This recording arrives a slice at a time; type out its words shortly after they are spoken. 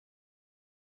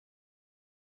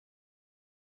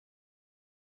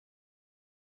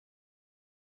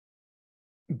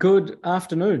Good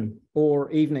afternoon or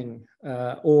evening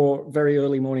or very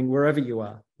early morning, wherever you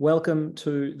are. Welcome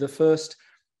to the first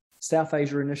South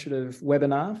Asia Initiative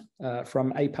webinar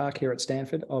from APARC here at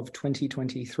Stanford of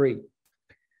 2023.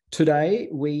 Today,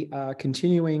 we are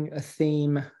continuing a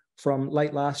theme from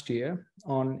late last year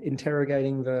on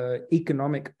interrogating the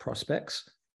economic prospects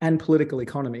and political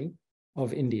economy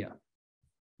of India.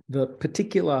 The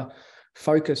particular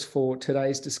focus for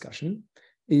today's discussion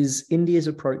is India's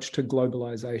approach to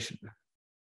globalization.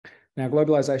 Now,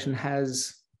 globalization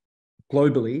has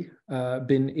globally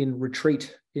been in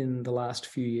retreat in the last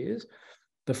few years.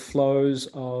 The flows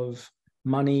of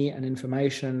money and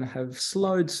information have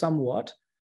slowed somewhat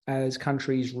as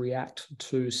countries react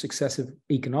to successive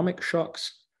economic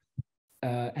shocks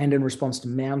and in response to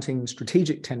mounting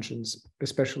strategic tensions,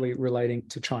 especially relating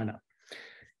to China.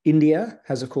 India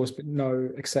has, of course, been no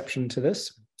exception to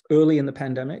this. Early in the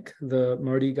pandemic, the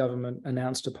Modi government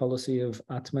announced a policy of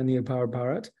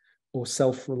Atmanirbharta, or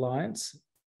self-reliance,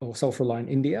 or self-reliant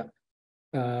India.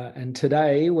 And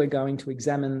today, we're going to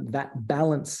examine that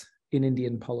balance in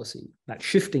Indian policy, that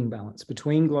shifting balance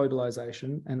between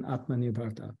globalization and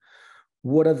Atmanirbharta.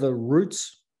 What are the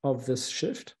roots of this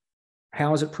shift?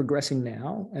 How is it progressing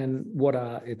now? And what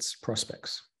are its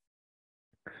prospects?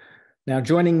 Now,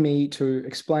 joining me to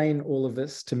explain all of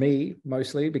this to me,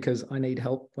 mostly because I need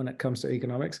help when it comes to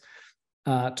economics,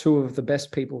 two of the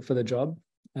best people for the job.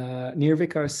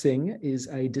 Nirvikar Singh is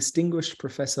a distinguished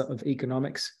professor of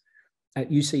economics at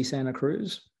UC Santa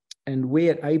Cruz, and we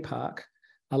at APARC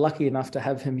are lucky enough to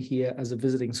have him here as a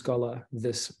visiting scholar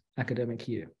this academic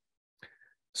year.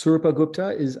 Surupa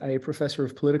Gupta is a professor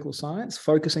of political science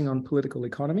focusing on political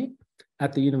economy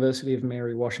at the University of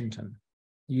Mary Washington.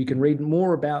 You can read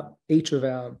more about each of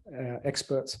our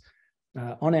experts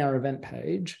on our event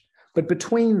page, but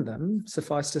between them,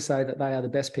 suffice to say that they are the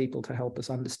best people to help us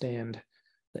understand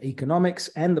the economics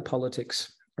and the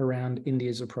politics around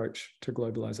India's approach to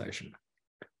globalization.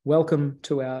 Welcome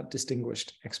to our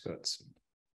distinguished experts.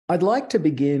 I'd like to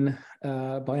begin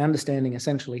by understanding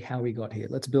essentially how we got here.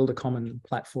 Let's build a common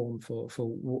platform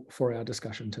for our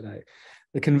discussion today.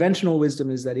 The conventional wisdom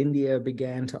is that India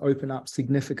began to open up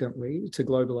significantly to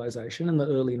globalization in the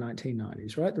early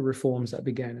 1990s, right? The reforms that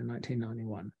began in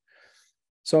 1991.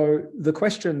 So the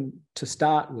question to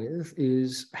start with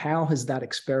is, how has that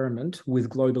experiment with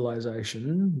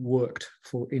globalization worked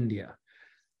for India?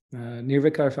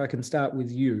 Nirvikar, if I can start with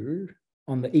you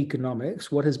on the economics,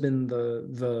 what has been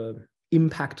the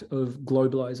impact of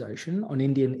globalization on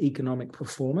Indian economic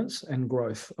performance and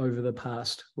growth over the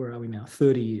past, where are we now,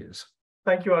 30 years?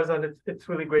 Thank you, Azan. It's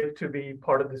really great to be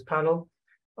part of this panel.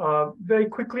 Very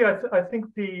quickly, I think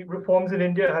the reforms in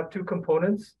India have two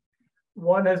components.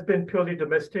 One has been purely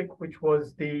domestic, which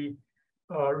was the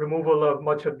removal of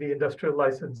much of the industrial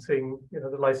licensing,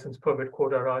 the license permit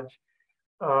quota raj.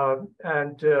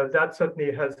 And that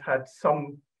certainly has had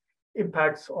some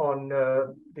impacts on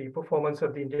the performance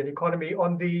of the Indian economy.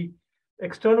 On the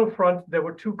external front, there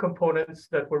were two components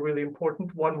that were really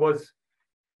important. One was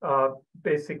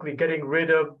basically getting rid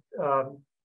of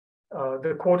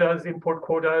the quotas, import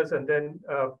quotas, and then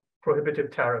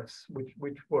prohibitive tariffs,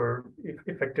 which were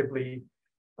effectively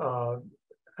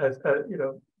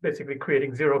basically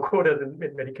creating zero quotas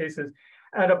in many cases.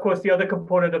 And of course, the other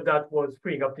component of that was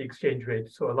freeing up the exchange rate,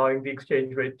 so allowing the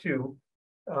exchange rate to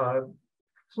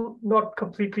not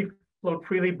completely float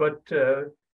freely, but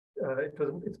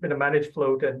it's been a managed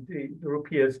float, and the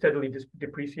rupee has steadily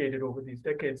depreciated over these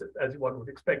decades, as one would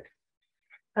expect.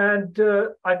 And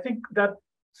I think that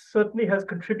certainly has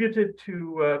contributed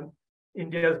to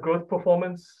India's growth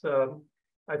performance.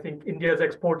 I think India's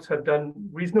exports have done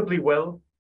reasonably well,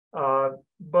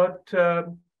 but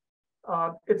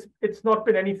it's not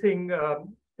been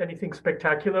anything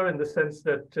spectacular, in the sense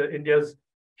that India's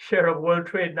share of world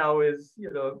trade now is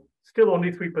still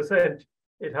only 3%.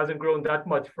 It hasn't grown that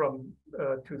much from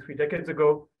 2-3 decades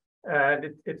ago,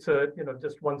 and it's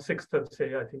just 1/6 of,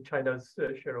 say, I think China's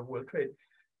share of world trade.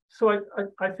 So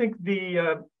I think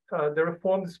the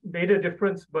reforms made a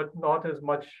difference, but not as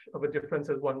much of a difference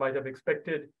as one might have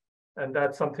expected, and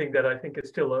that's something that I think is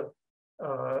still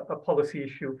a policy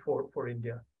issue for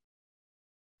India.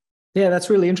 Yeah,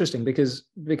 that's really interesting because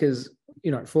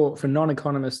for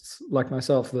non-economists like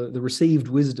myself, the received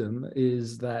wisdom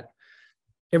is that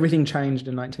everything changed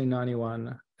in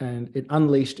 1991 and it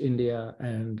unleashed India,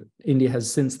 and India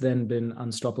has since then been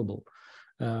unstoppable.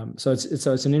 So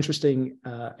it's an interesting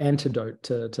antidote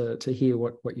to hear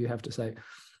what you have to say.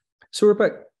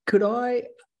 Surupa, could I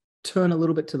turn a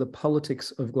little bit to the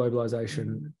politics of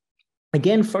globalization,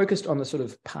 again focused on the sort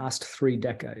of past 3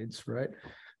 decades, right?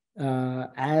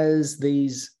 As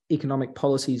these economic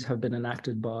policies have been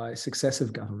enacted by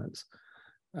successive governments,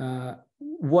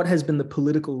 what has been the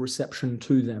political reception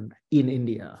to them in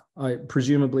India?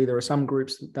 Presumably there are some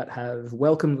groups that have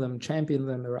welcomed them, championed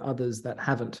them. There are others that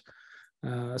haven't.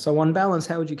 So on balance,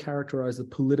 how would you characterize the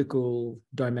political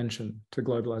dimension to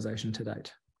globalization to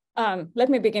date? Let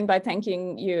me begin by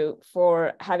thanking you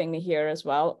for having me here as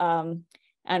well,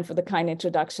 and for the kind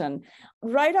introduction.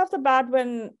 Right off the bat,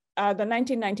 when the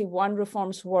 1991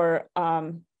 reforms were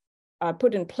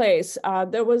put in place,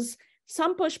 there was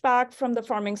some pushback from the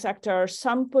farming sector,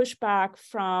 some pushback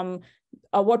from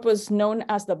what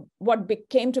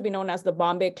became to be known as the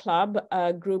Bombay Club,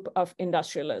 a group of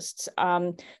industrialists.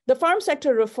 The farm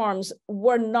sector reforms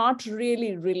were not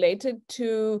really related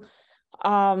to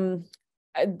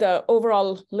the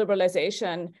overall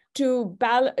liberalization to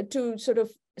sort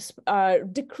of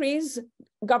decrease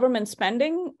government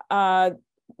spending.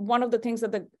 One of the things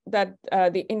that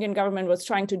the Indian government was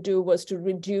trying to do was to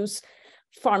reduce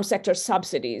farm sector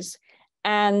subsidies.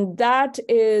 And that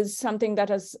is something that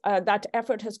that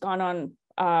effort has gone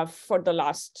on for the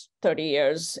last 30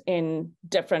 years in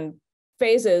different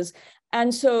phases.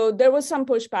 And so there was some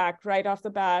pushback right off the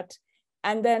bat.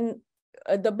 And then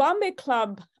the Bombay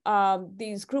Club,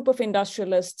 these group of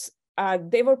industrialists,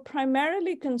 they were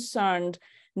primarily concerned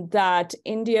that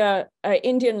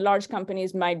Indian large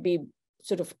companies might be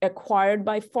sort of acquired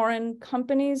by foreign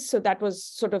companies. So that was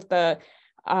sort of the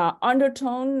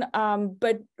undertone.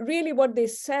 But really what they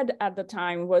said at the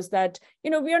time was that,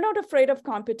 we are not afraid of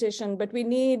competition, but we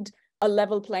need a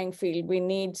level playing field. We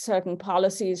need certain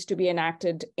policies to be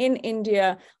enacted in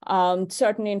India,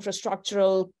 certain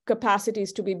infrastructural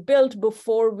capacities to be built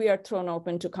before we are thrown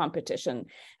open to competition.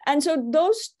 And so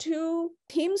those two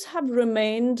themes have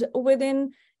remained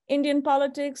within Indian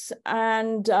politics.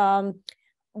 And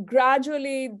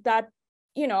gradually that,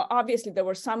 obviously there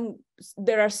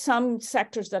are some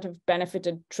sectors that have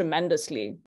benefited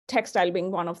tremendously, textile being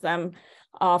one of them,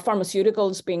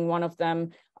 pharmaceuticals being one of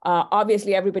them.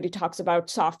 Obviously, everybody talks about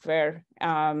software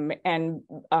and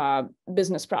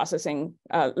business processing,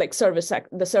 like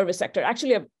the service sector,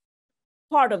 actually a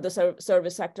part of the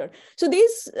service sector. So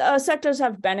these sectors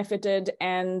have benefited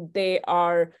and they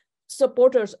are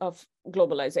supporters of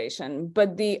globalization.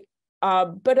 But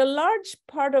a large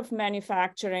part of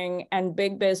manufacturing and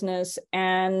big business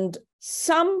and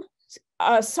some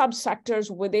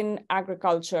subsectors within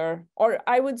agriculture, or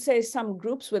I would say some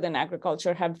groups within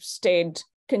agriculture, have stayed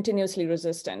continuously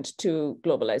resistant to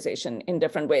globalization in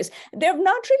different ways. They have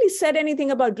not really said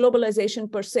anything about globalization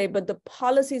per se, but the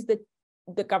policies that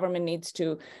the government needs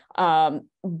to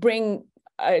bring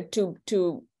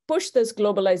to push this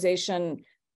globalization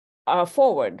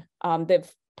forward, they've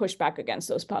pushed back against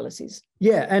those policies.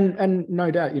 Yeah, and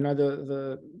no doubt,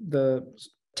 the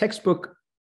textbook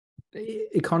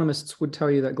economists would tell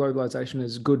you that globalization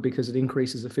is good because it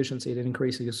increases efficiency, it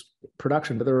increases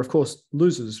production, but there are of course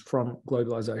losers from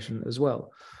globalization as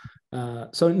well.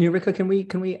 So Nirvikar,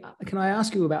 can I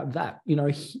ask you about that?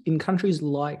 In countries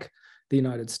like the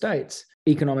United States,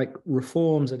 economic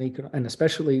reforms and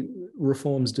especially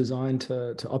reforms designed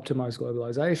to optimize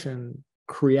globalization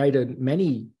created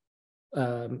many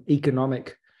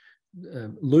economic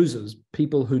losers,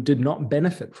 people who did not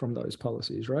benefit from those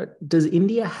policies, right? Does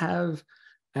India have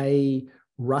a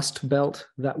rust belt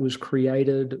that was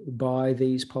created by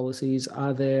these policies?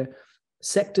 Are there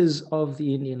sectors of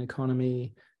the Indian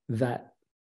economy that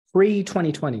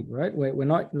pre-2020, right? We're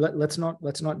not, let's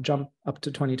not jump up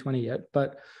to 2020 yet,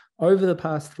 but over the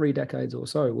past 3 decades or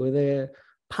so, were there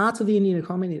parts of the Indian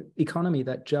economy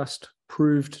that just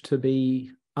proved to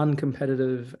be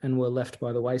uncompetitive and were left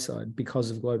by the wayside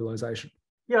because of globalization?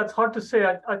 Yeah, it's hard to say.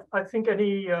 I think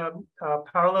any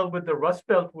parallel with the Rust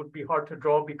Belt would be hard to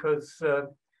draw because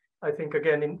I think,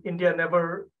 again, India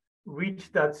never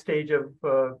reached that stage of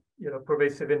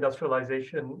pervasive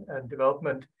industrialization and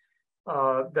development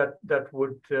that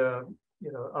would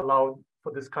allow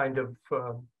for this kind of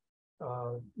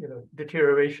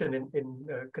deterioration in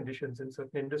conditions in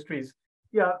certain industries.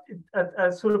 Yeah,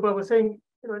 as Surupa was saying,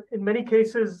 in many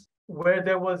cases where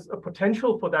there was a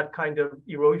potential for that kind of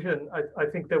erosion, I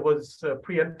think there was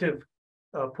preemptive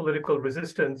political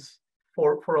resistance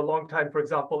for a long time. For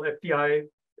example, FDI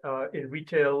in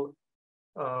retail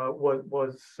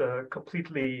was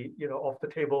completely off the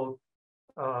table,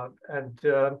 and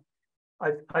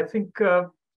I think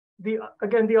the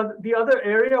other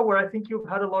area where I think you've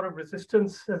had a lot of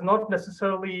resistance has not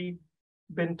necessarily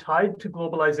been tied to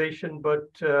globalization, but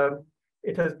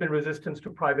it has been resistance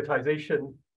to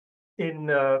privatization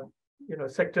in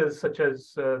sectors such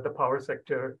as the power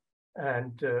sector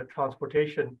and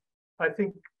transportation. I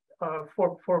think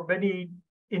for many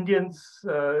Indians,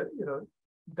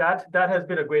 that has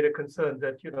been a greater concern,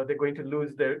 that they're going to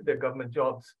lose their government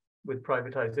jobs with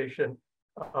privatization.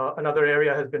 Another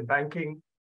area has been banking,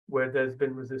 where there's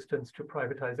been resistance to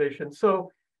privatization.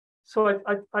 So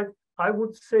I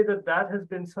would say that has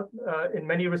been in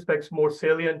many respects more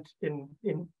salient in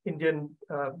Indian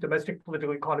domestic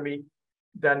political economy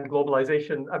than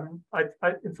globalization.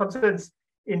 In some sense,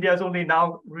 India is only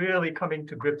now really coming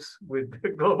to grips with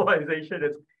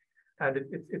globalization,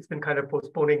 it's been kind of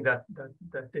postponing that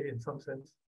day in some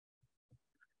sense.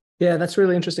 Yeah, that's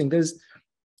really interesting. There's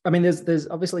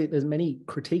obviously many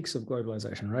critiques of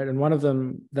globalization, right? And one of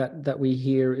them that we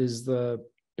hear is the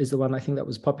one I think that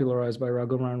was popularized by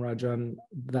Raghuram Rajan,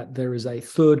 that there is a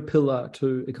third pillar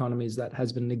to economies that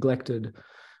has been neglected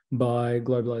by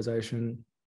globalization.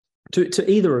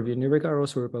 To either of you, Nirvikar or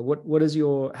Surupa, what is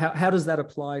your how does that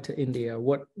apply to India?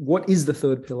 What is the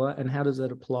third pillar, and how does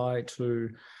that apply to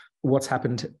what's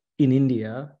happened in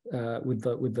India with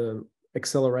the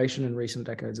acceleration in recent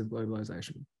decades of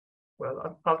globalization?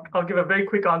 Well, I'll give a very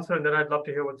quick answer, and then I'd love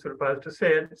to hear what Surupa has to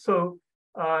say. So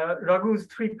Raghu's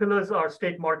three pillars are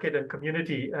state, market, and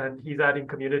community, and he's adding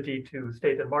community to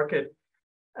state and market.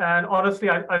 And honestly,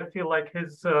 I feel like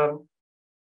his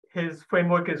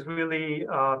framework is really,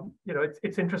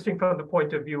 it's interesting from the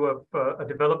point of view of a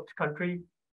developed country.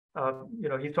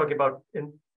 He's talking about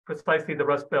in precisely the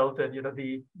Rust Belt and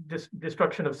the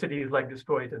destruction of cities like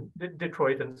Detroit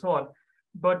and so on.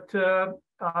 But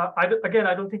I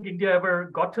don't think India ever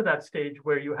got to that stage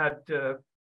where you had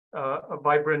a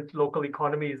vibrant local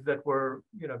economies that were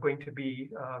going to be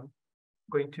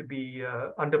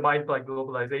undermined by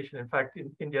globalization. In fact,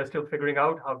 India is still figuring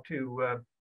out how to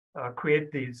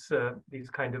create these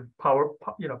kind of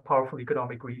powerful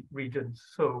economic regions.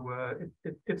 So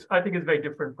I think it's very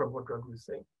different from what Raghu is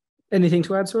saying. Anything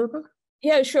to add, Surupa?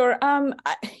 Yeah, sure.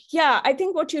 I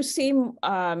think what you see in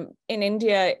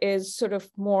India is sort of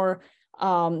more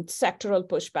sectoral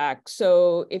pushback.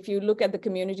 So if you look at the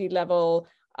community level,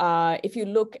 if you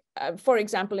look, for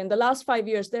example, in the last 5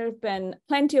 years, there have been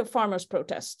plenty of farmers'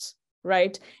 protests,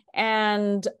 right?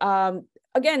 And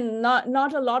again,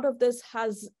 not a lot of this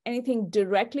has anything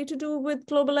directly to do with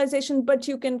globalization, but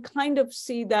you can kind of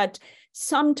see that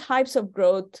some types of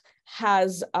growth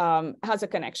has a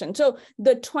connection. So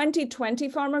the 2020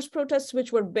 farmers' protests,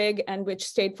 which were big and which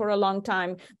stayed for a long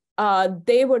time,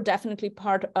 they were definitely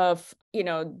part of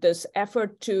this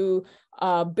effort to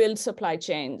build supply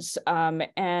chains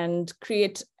and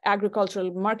create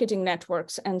agricultural marketing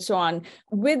networks and so on,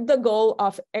 with the goal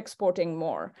of exporting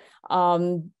more.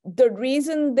 The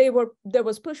reason there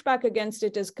was pushback against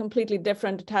it is completely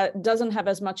different. It doesn't have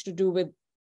as much to do with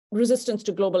resistance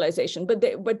to globalization,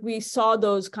 but we saw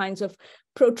those kinds of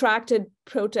protracted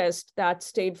protests that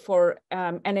stayed for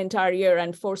an entire year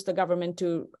and forced the government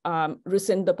to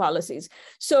rescind the policies.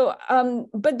 So,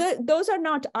 but those are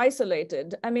not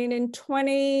isolated. I mean, in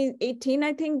 2018,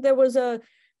 I think there was a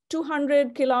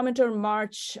 200-kilometer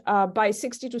march by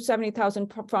 60 to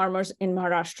 70,000 farmers in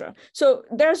Maharashtra. So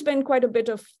there's been quite a bit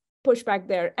of pushback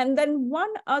there. And then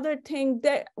one other thing,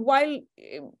 that while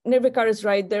Nirvikar is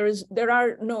right, there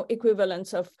are no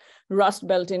equivalents of Rust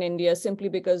Belt in India, simply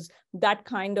because that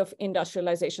kind of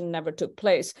industrialization never took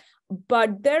place.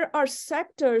 But there are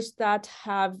sectors that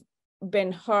have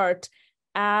been hurt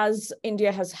as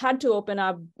India has had to open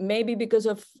up, maybe because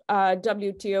of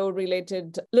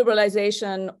WTO-related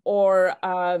liberalization or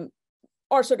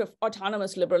sort of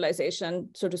autonomous liberalization,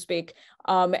 so to speak.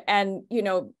 And,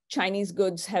 Chinese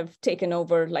goods have taken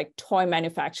over, like toy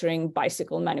manufacturing,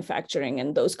 bicycle manufacturing,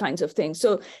 and those kinds of things.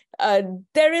 So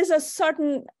there is a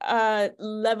certain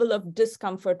level of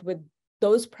discomfort with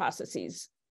those processes.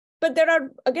 But there are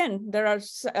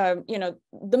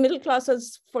the middle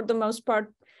classes, for the most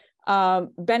part,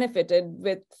 benefited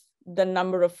with the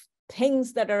number of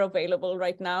things that are available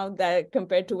right now that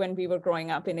compared to when we were growing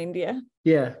up in India.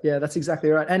 Yeah, that's exactly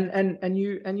right. And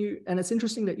it's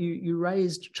interesting that you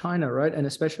raised China, right? And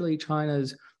especially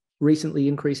China's recently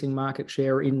increasing market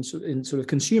share in sort of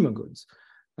consumer goods.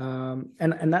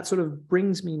 And that sort of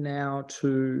brings me now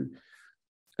to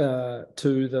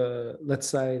the, let's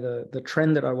say, the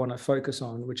trend that I want to focus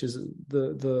on, which is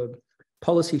the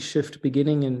policy shift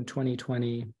beginning in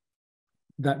 2020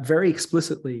 that very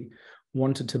explicitly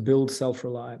wanted to build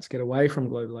self-reliance, get away from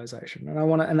globalization.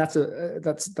 And that's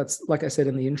like I said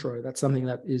in the intro, that's something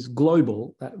that is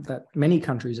global, that many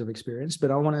countries have experienced,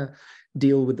 but I want to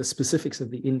deal with the specifics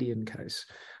of the Indian case.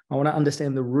 I want to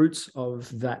understand the roots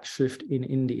of that shift in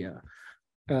India.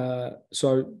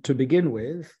 So to begin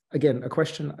with, again, a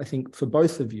question I think for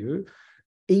both of you,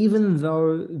 even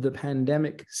though the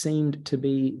pandemic seemed to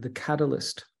be the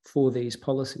catalyst for these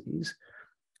policies,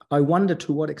 I wonder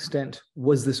to what extent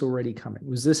was this already coming?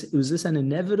 Was this an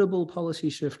inevitable policy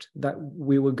shift that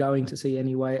we were going to see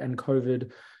anyway, and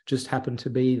COVID just happened to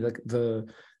be the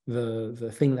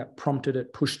thing that prompted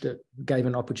it, pushed it, gave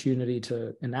an opportunity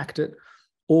to enact it?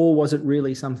 Or was it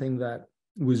really something that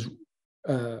was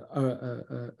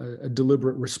a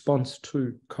deliberate response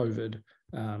to COVID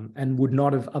and would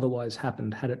not have otherwise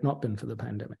happened had it not been for the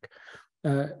pandemic?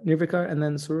 Nirvikar and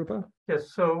then Surupa.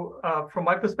 Yes, so from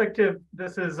my perspective,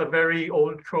 this is a very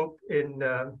old trope in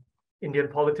Indian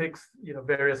politics,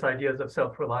 various ideas of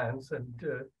self-reliance and,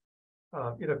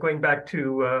 going back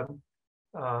to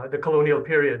the colonial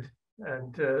period.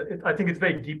 And I think it's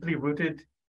very deeply rooted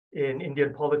in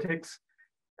Indian politics.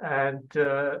 And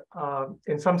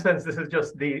in some sense, this is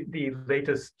just the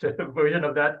latest version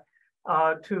of that.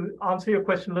 To answer your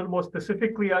question a little more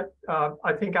specifically,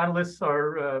 I think analysts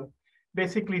are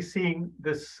basically seeing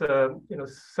this,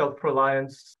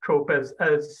 self-reliance trope as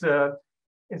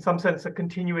in some sense, a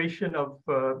continuation of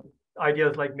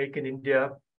ideas like Make in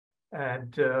India.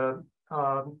 And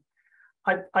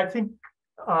I think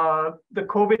the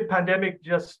COVID pandemic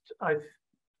just,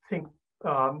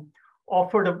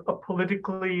 offered a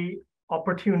politically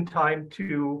opportune time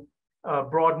to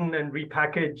broaden and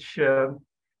repackage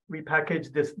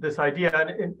this idea.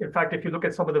 And in fact, if you look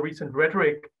at some of the recent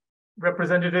rhetoric,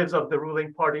 representatives of the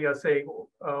ruling party are saying,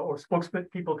 or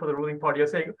spokespeople for the ruling party are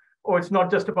saying, oh, it's not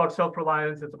just about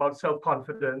self-reliance, it's about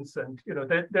self-confidence. And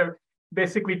they're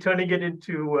basically turning it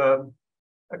into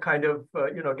a kind of,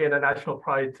 again, a national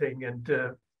pride thing. And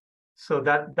so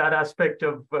that aspect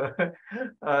of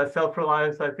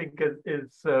self-reliance, I think,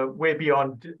 is way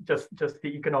beyond just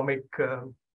the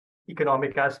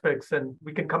economic aspects. And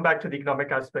we can come back to the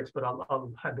economic aspects, but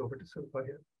I'll hand over to Surupa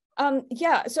here.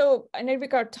 So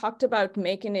Nirvikar talked about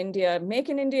Make in India. Make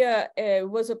in India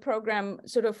was a program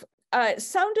sort of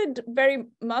sounded very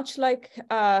much like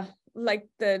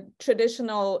the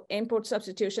traditional import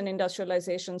substitution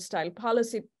industrialization style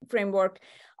policy framework,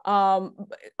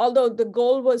 although the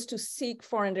goal was to seek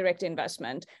foreign direct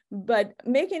investment. But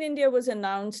Make in India was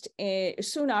announced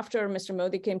soon after Mr.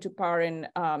 Modi came to power in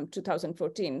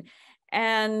 2014.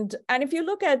 And if you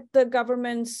look at the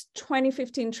government's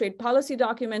 2015 trade policy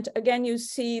document, again, you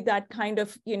see that kind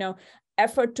of,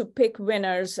 effort to pick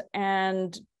winners.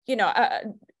 And,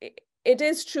 it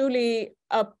is truly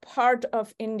a part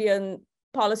of Indian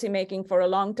policymaking for a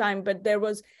long time, but there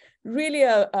was really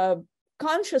a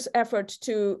conscious effort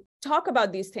to talk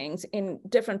about these things in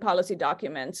different policy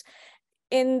documents.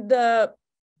 In the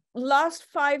last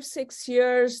 5-6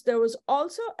 years, there was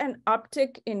also an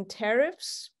uptick in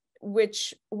tariffs,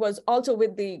 which was also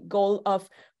with the goal of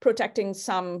protecting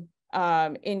some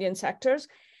Indian sectors.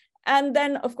 And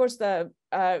then, of course, the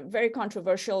very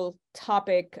controversial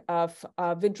topic of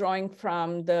withdrawing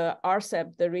from the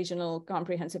RCEP, the Regional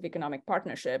Comprehensive Economic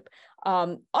Partnership.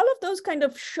 All of those kind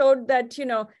of showed that,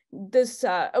 this,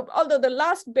 although the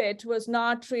last bit was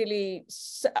not really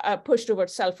pushed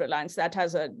towards self-reliance, that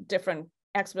has a different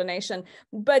explanation,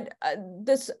 but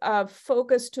this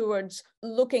focus towards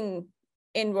looking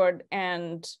inward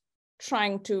and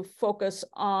trying to focus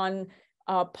on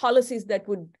policies that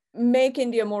would make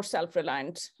India more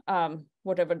self-reliant,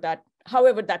 however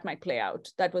that might play out.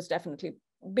 That was definitely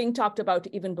being talked about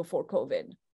even before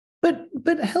COVID.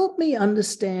 But help me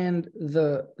understand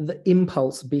the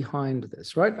impulse behind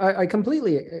this, right? I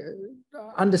completely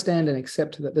understand and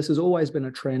accept that this has always been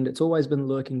a trend. It's always been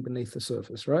lurking beneath the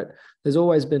surface, right? There's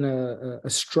always been a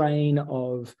strain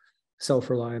of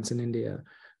self-reliance in India.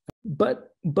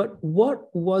 But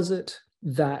what was it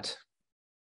that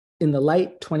in the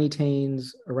late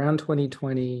 2010s, around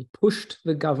 2020, pushed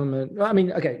the government? I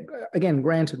mean, okay, again,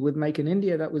 granted, with Make in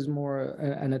India, that was more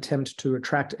an attempt to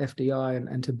attract FDI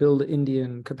and to build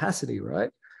Indian capacity,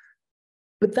 right?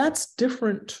 But that's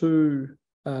different to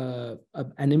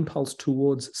an impulse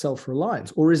towards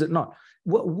self-reliance, or is it not?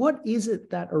 What is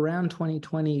it that around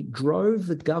 2020 drove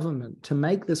the government to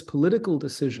make this political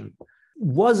decision?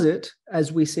 Was it,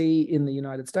 as we see in the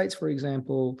United States, for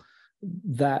example,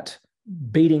 that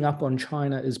beating up on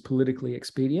China is politically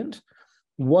expedient?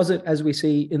 Was it, as we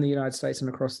see in the United States and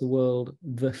across the world,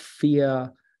 the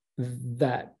fear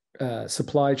that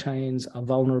supply chains are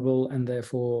vulnerable and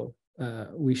therefore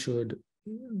we should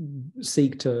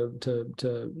seek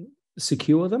to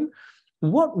secure them?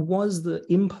 What was the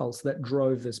impulse that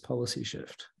drove this policy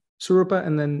shift? Surupa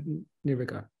and then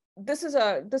Nirvikar. This is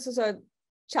a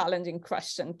challenging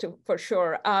question for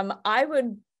sure. I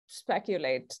would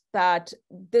speculate that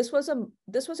this was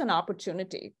an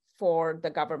opportunity for the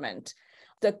government.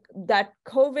 That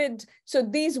COVID, so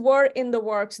these were in the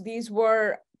works, these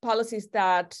were policies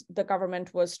that the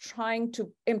government was trying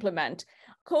to implement.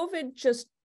 COVID just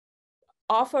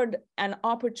offered an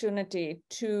opportunity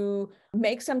to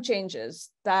make some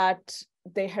changes that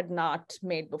they had not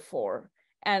made before.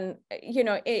 And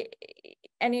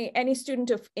any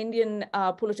student of Indian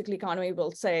political economy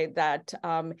will say that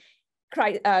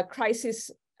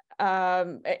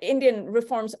Indian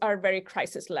reforms are very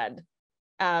crisis-led.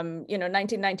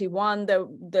 1991,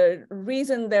 the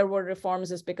reason there were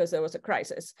reforms is because there was a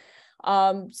crisis.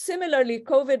 Similarly,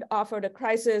 COVID offered a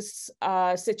crisis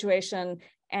situation,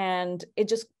 and it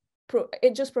just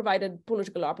provided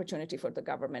political opportunity for the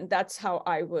government. That's how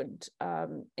I would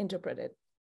interpret it.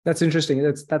 That's interesting.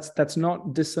 That's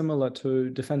not dissimilar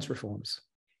to defense reforms.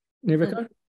 Nirvikar?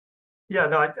 Mm-hmm. Yeah,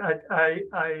 no,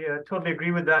 I totally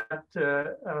agree with that.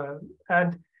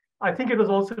 And I think it was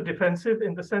also defensive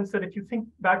in the sense that if you think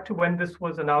back to when this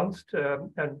was announced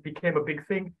and became a big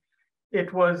thing,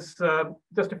 it was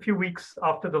just a few weeks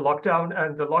after the lockdown.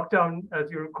 And the lockdown,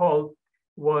 as you recall,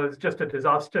 was just a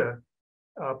disaster,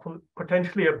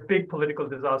 potentially a big political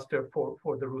disaster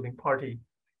for the ruling party.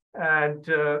 And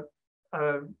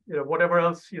whatever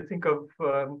else you think of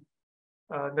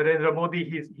Narendra Modi,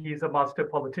 he's a master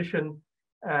politician.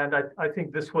 And I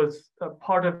think this was a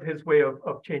part of his way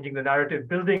of changing the narrative,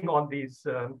 building on these,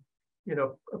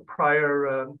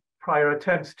 prior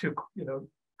attempts to,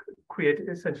 create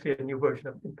essentially a new version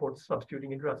of import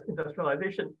substituting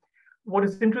industrialization. What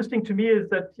is interesting to me is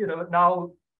that,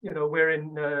 now, we're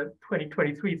in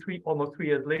 2023, almost 3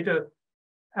 years later,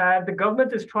 and the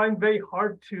government is trying very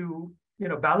hard to,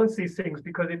 balance these things,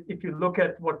 because if you look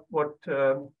at what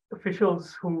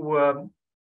officials who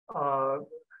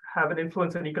have an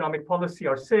influence in economic policy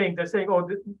are saying, they're saying, oh,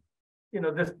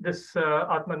 this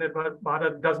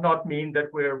Atmanirbharta does not mean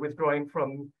that we're withdrawing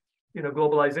from,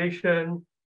 globalization.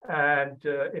 And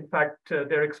in fact,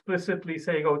 they're explicitly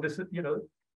saying, oh, this is,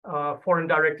 foreign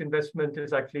direct investment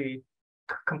is actually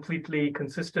completely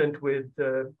consistent with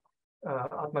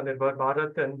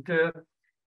Atmanirbharta. And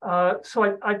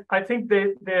so I think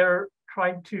they're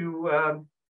trying to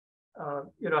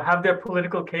have their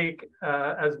political cake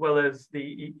as well as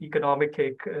the economic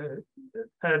cake,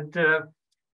 and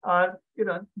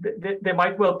they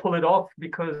might well pull it off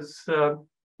because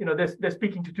they're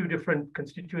speaking to 2 different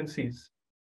constituencies,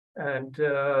 and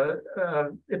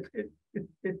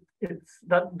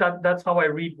that's how I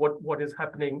read what is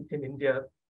happening in India.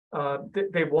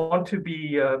 They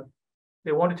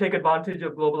want to take advantage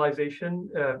of globalization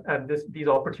and these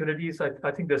opportunities.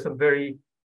 I think there's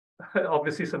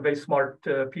obviously some very smart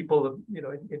people,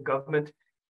 in government,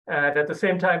 and at the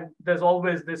same time, there's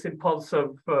always this impulse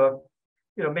of,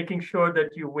 making sure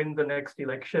that you win the next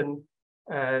election.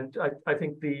 And I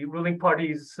think the ruling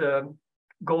party's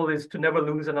goal is to never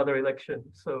lose another election.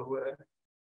 So,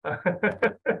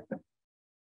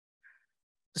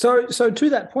 so to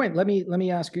that point, let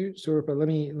me ask you, Surupa. Let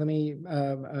me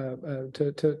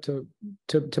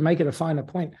to make it a finer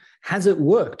point. Has it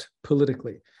worked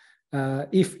politically?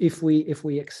 If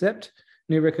we accept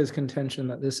Nirvikar's contention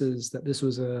that this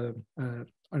was an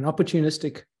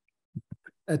opportunistic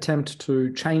attempt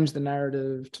to change the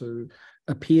narrative, to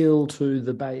appeal to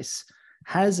the base,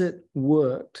 has it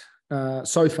worked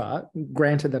so far?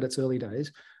 Granted that it's early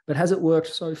days, but has it worked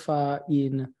so far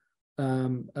in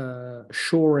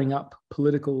shoring up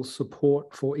political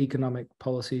support for economic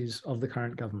policies of the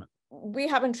current government?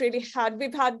 We've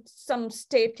had some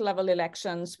state level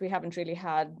elections. We haven't really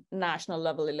had national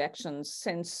level elections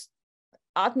since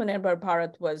Atmanirbhar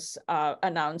Bharat was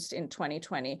announced in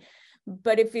 2020.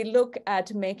 But if we look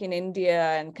at Make in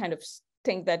India and kind of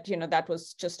think that, that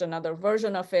was just another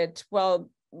version of it, well,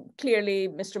 clearly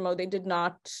Mr. Modi did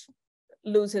not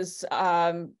lose his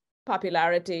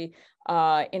popularity.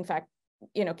 In fact,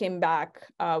 came back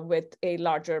with a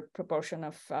larger proportion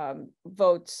of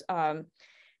votes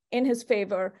in his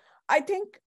favor. I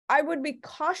think I would be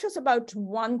cautious about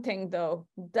one thing, though,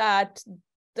 that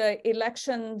the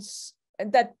elections,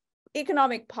 that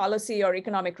economic policy or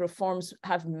economic reforms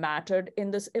have mattered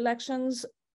in these elections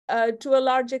to a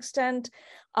large extent.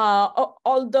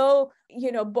 Although,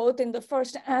 both in the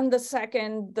first and the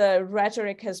second, the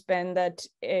rhetoric has been that,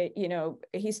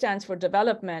 he stands for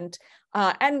development.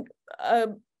 And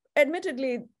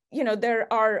admittedly, there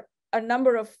are a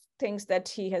number of things that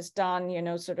he has done,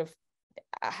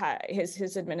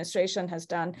 his administration has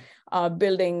done,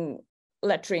 building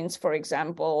latrines, for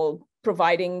example,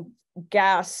 providing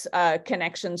gas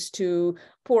connections to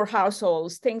poor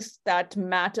households, things that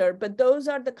matter. But those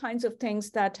are the kinds of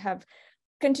things that have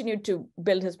continued to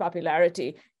build his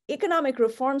popularity. economic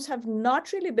reforms have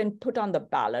not really been put on the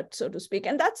ballot, so to speak.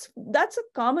 And that's a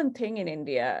common thing in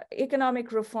India.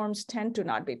 Economic reforms tend to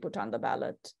not be put on the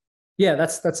ballot. Yeah,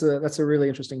 that's a really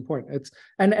interesting point.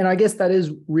 And I guess that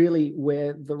is really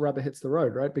where the rubber hits the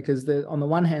road, right? Because on the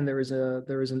one hand, there is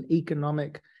an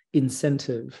economic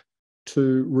incentive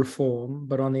to reform,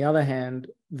 but on the other hand,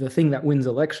 the thing that wins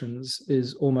elections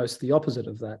is almost the opposite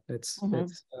of that. It's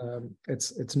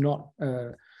not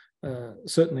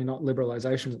certainly not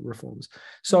liberalization reforms.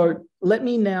 So let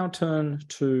me now turn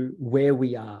to where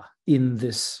we are in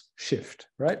this shift,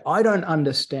 right? I don't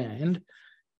understand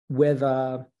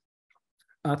whether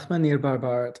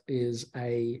Atmanirbharta is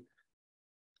a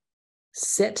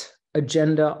set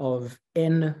agenda of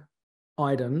N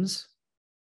items,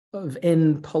 of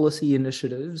N policy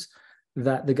initiatives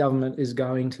that the government is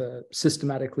going to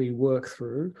systematically work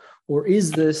through, or is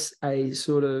this a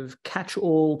sort of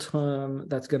catch-all term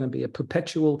that's going to be a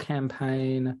perpetual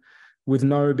campaign with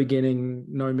no beginning,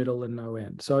 no middle, and no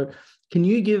end? So can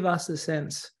you give us a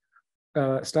sense,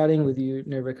 starting with you,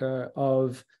 Nirvikar,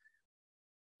 of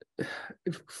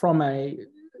from an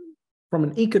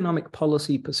economic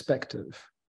policy perspective,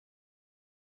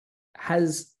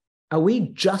 are we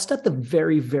just at the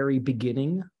very, very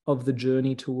beginning of the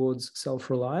journey towards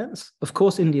self-reliance? Of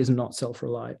course, India is not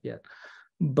self-reliant yet,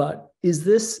 but is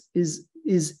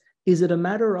it a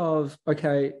matter of,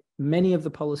 okay, many of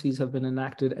the policies have been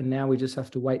enacted and now we just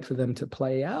have to wait for them to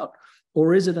play out?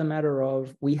 Or is it a matter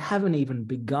of we haven't even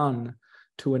begun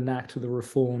to enact the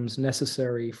reforms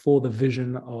necessary for the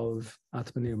vision of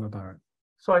Atmanirbharta?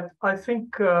 So I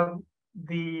think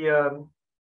the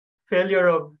failure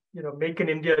of Make in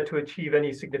India to achieve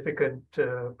any significant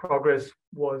progress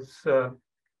was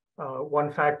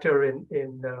one factor in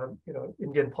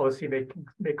Indian policy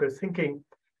makers thinking,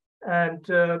 and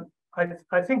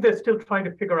I think they're still trying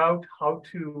to figure out how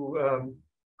to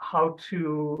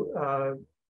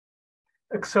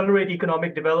accelerate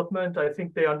economic development. I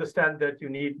think they understand that you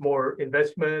need more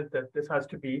investment, that this has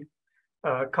to be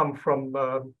come from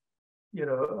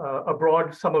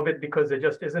abroad, some of it because there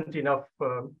just isn't enough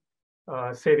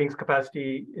savings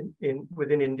capacity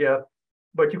within India.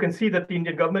 But you can see that the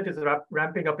Indian government is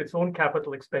ramping up its own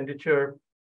capital expenditure.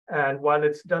 And while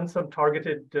it's done some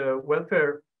targeted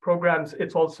welfare programs,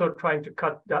 it's also trying to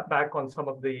cut that back on some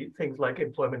of the things like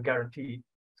employment guarantee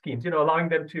schemes, allowing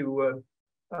them to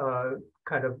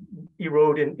kind of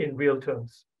erode in real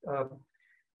terms.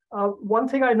 One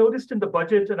thing I noticed in the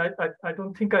budget, and I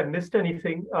don't think I missed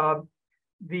anything,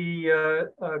 the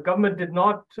government did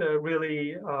not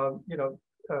really,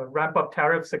 ramp up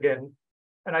tariffs again.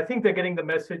 And I think they're getting the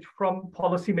message from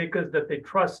policymakers that they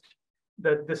trust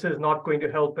that this is not going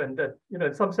to help, and that,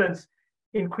 in some sense,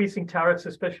 increasing tariffs,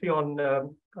 especially on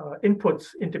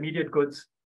inputs, intermediate goods,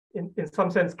 in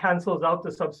some sense cancels out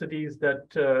the subsidies that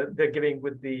they're giving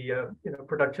with the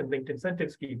production-linked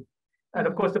incentive scheme. And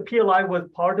of course, the PLI was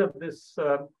part of this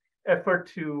effort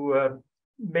to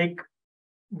make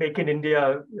in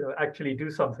India actually do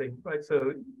something, right?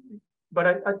 So,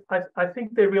 but I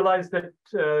think they realize that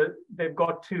they've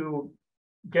got to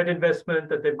get investment,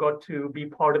 that they've got to be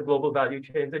part of global value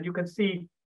chains. And you can see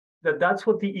that that's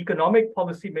what the economic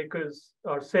policymakers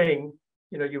are saying.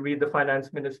 You read the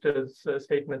finance minister's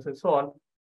statements and so on,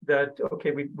 that,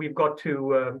 okay, we've got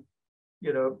to,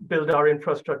 build our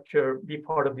infrastructure, be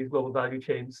part of these global value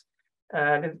chains.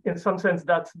 And in some sense,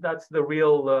 that's the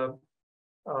real,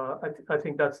 I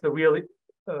think that's the real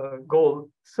goal.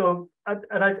 So,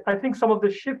 and I think some of the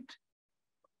shift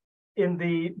in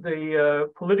the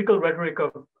political rhetoric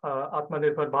of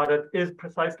Atmanirbharta is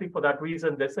precisely for that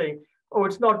reason. They're saying, oh,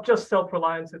 it's not just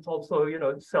self-reliance, it's also,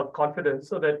 self-confidence,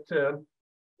 so that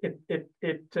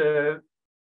it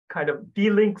kind of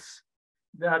delinks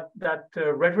that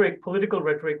rhetoric, political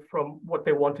rhetoric, from what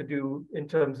they want to do in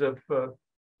terms of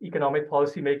economic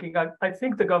policy making. I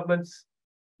think the government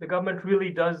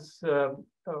really does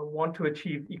want to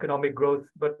achieve economic growth,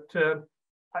 but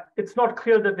it's not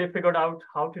clear that they figured out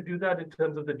how to do that in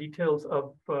terms of the details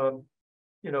of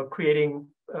creating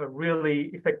really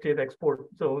effective export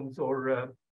zones,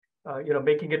 or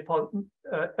making it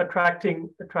attracting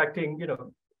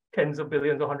tens of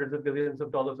billions or hundreds of billions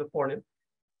of dollars of foreign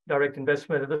direct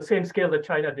investment at the same scale that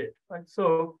China did, right?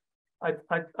 So I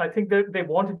think they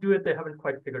want to do it, they haven't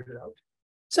quite figured it out.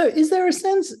 So is there a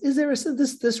sense,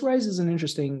 this raises an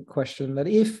interesting question, that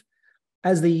if,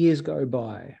 as the years go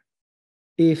by,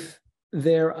 if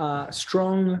there are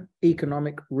strong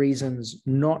economic reasons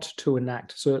not to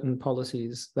enact certain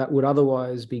policies that would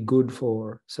otherwise be good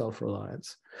for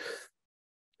self-reliance,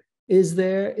 is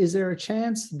there a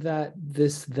chance that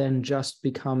this then just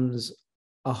becomes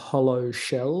a hollow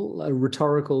shell, a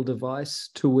rhetorical device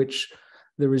to which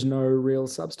there is no real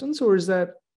substance, or is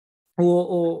that,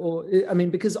 or I mean,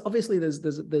 because obviously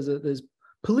there's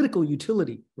political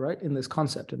utility, right, in this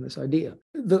concept, in this idea.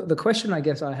 The question I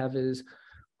guess I have is,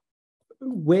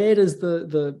 where does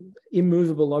the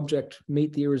immovable object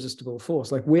meet the irresistible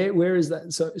force? Like where is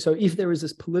that? So if there is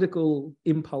this political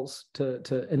impulse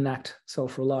to enact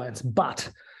self-reliance,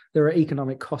 but there are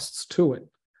economic costs to it,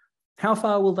 how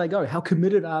far will they go? How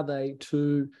committed are they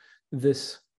to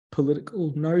this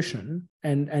political notion?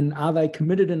 And are they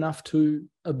committed enough to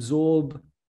absorb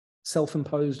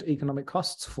self-imposed economic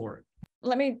costs for it?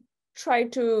 Let me try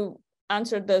to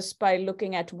answer this by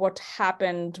looking at what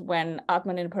happened when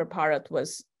Atmanirbharta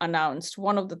was announced.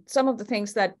 Some of the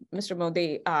things that Mr.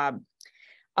 Modi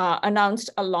announced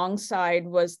alongside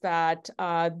was that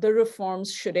the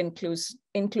reforms should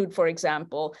include, for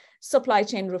example, supply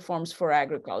chain reforms for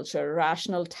agriculture,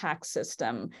 rational tax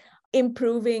system,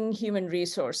 improving human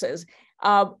resources.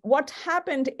 What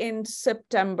happened in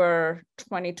September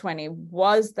 2020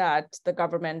 was that the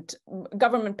government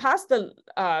passed the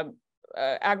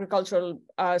agricultural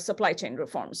supply chain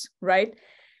reforms, right?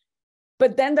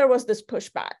 But then there was this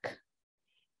pushback.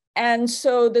 And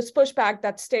so this pushback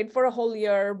that stayed for a whole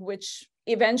year, which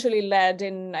eventually led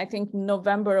in, I think,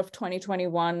 November of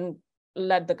 2021,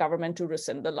 led the government to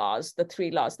rescind the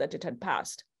 3 laws that it had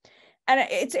passed. And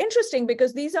it's interesting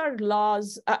because these are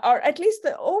laws, or at least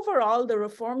overall, the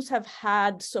reforms have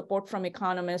had support from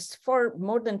economists for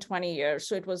more than 20 years.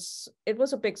 So it was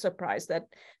a big surprise that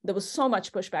there was so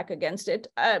much pushback against it.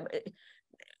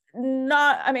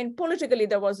 Politically,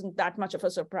 there wasn't that much of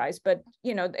a surprise, but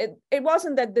it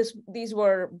wasn't that these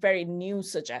were very new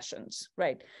suggestions,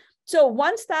 right? So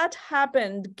once that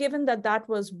happened, given that that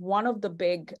was one of the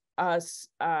big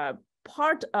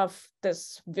part of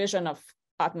this vision of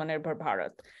Atmanirbhar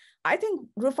Bharat, I think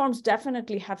reforms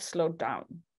definitely have slowed down,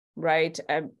 right?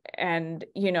 And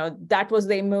that was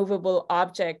the immovable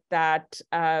object that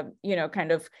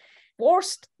kind of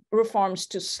forced reforms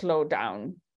to slow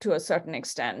down to a certain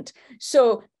extent.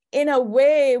 So in a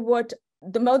way, what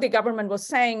the Modi government was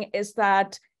saying is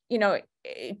that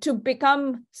to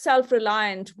become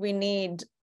self-reliant, we need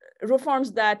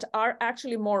reforms that are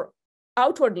actually more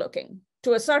outward-looking,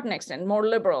 to a certain extent, more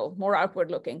liberal, more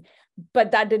outward-looking.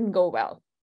 But that didn't go well,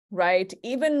 right?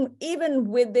 Even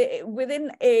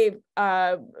within a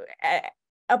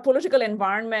political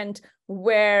environment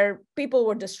where people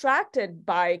were distracted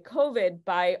by COVID,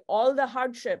 by all the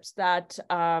hardships that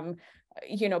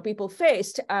people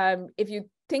faced. If you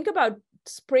think about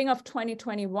spring of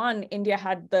 2021, India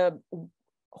had the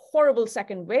horrible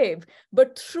second wave,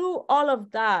 but through all of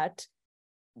that,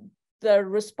 the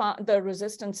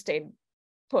resistance stayed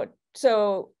put.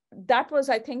 So that was,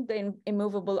 I think, the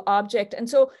immovable object. And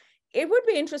so it would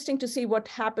be interesting to see what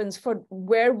happens for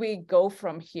where we go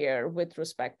from here with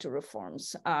respect to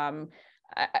reforms.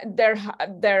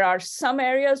 There are some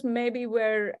areas maybe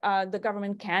where the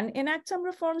government can enact some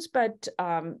reforms, but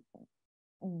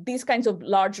these kinds of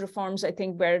large reforms, I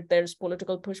think, where there's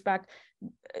political pushback,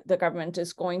 the government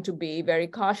is going to be very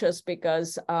cautious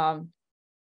because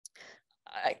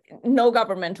no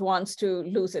government wants to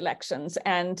lose elections.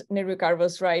 And Nirvikar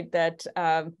was right that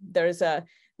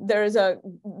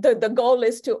the goal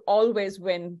is to always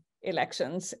win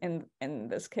elections in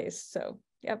this case. So,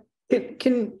 yeah.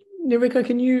 Nirvikar,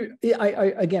 can you,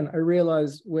 I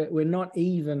realize we're not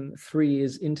even 3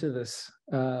 years into this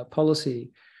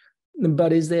policy,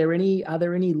 but are there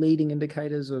any leading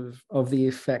indicators of the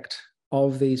effect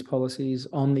of these policies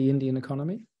on the Indian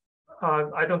economy?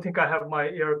 I don't think I have my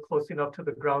ear close enough to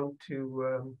the ground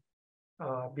to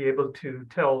be able to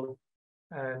tell.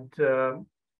 And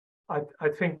I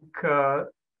think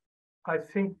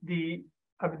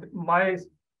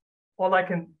all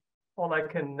I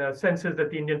can sense is that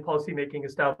the Indian policymaking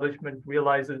establishment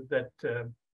realizes that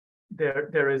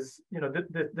there is,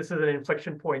 this is an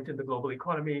inflection point in the global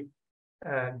economy.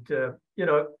 And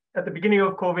at the beginning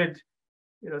of COVID,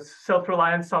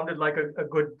 self-reliance sounded like a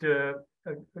good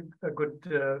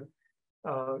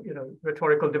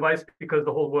rhetorical device because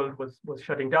the whole world was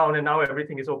shutting down, and now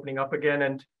everything is opening up again,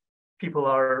 and people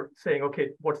are saying, okay,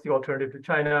 what's the alternative to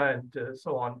China, and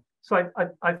so on. So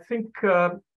I think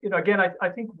again, I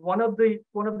think one of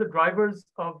the drivers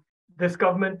of this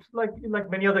government, like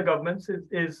many other governments,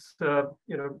 is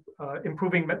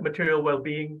improving material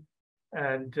well-being,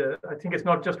 and I think it's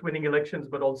not just winning elections,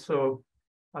 but also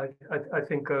I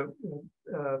think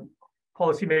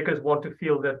policymakers want to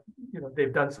feel that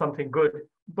they've done something good.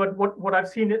 But what I've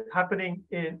seen it happening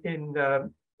in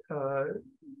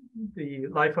the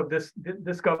life of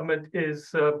this government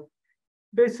is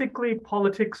basically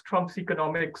politics trumps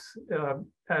economics.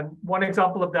 And one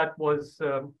example of that was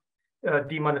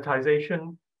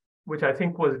demonetization, which I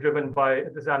think was driven by,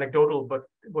 this is anecdotal, but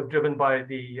was driven by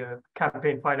the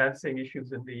campaign financing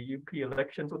issues in the UP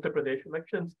elections, Uttar Pradesh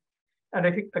elections. And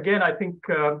I think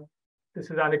this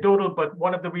is anecdotal, but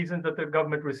one of the reasons that the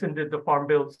government rescinded the farm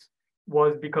bills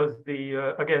was because the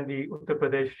Uttar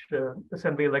Pradesh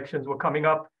assembly elections were coming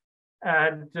up.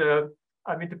 And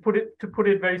I mean, to put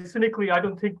it very cynically, I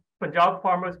don't think Punjab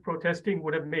farmers protesting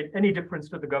would have made any difference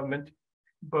to the government,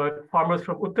 but farmers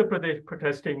from Uttar Pradesh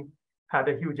protesting had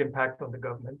a huge impact on the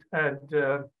government,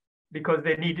 and because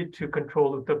they needed to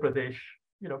control Uttar Pradesh,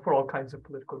 for all kinds of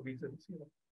political reasons.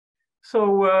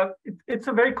 So it's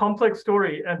a very complex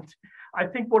story, and I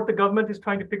think what the government is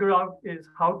trying to figure out is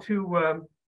how to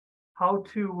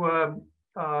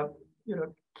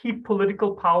keep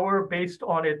political power based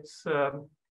on its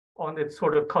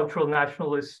sort of cultural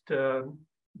nationalist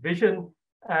vision,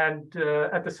 and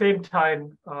at the same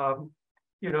time,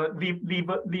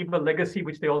 leave a legacy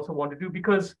which they also want to do,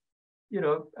 because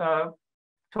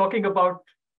talking about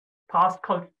past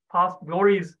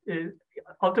glories is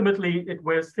ultimately it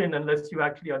wears thin unless you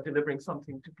actually are delivering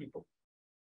something to people.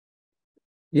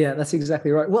 Yeah, that's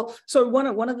exactly right. Well, so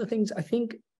one of the things I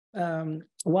think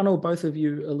one or both of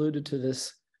you alluded to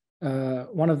this,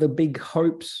 one of the big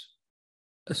hopes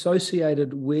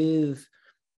associated with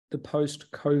the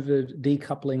post-COVID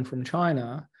decoupling from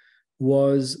China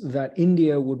was that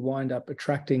India would wind up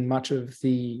attracting much of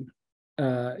the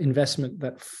investment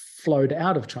that flowed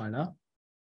out of China,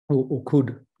 or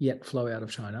could yet flow out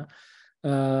of China.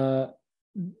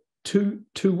 To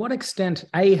what extent,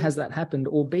 A, has that happened,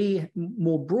 or B,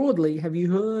 more broadly, have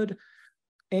you heard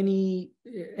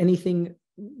anything,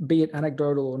 be it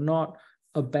anecdotal or not,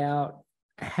 about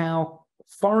how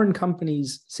foreign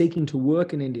companies seeking to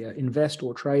work in India, invest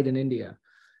or trade in India,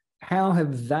 how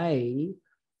has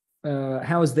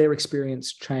their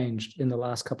experience changed in the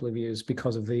last couple of years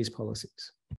because of these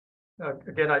policies?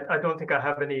 Again, I don't think I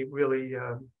have any really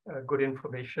good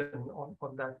information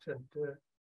on that. And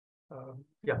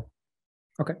yeah.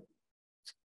 Okay.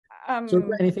 So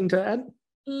anything to add?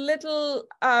 Little,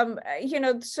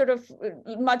 sort of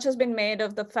much has been made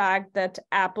of the fact that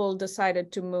Apple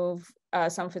decided to move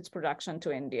some of its production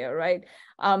to India, right?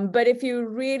 But if you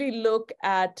really look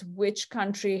at which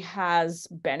country has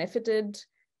benefited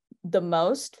the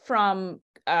most from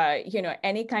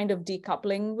any kind of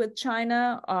decoupling with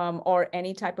China or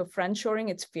any type of friendshoring,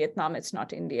 it's Vietnam, it's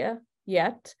not India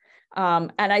yet.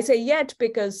 And I say yet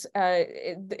because,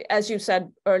 as you said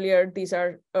earlier, these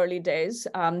are early days,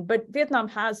 but Vietnam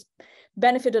has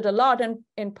benefited a lot, and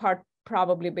in part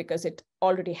probably because it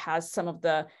already has some of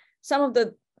the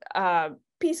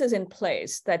pieces in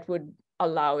place that would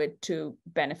allow it to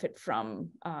benefit from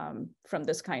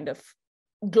this kind of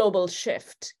global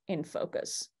shift in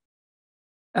focus.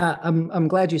 I'm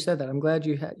glad you said that. I'm glad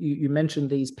you mentioned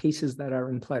these pieces that are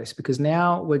in place, because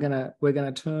now we're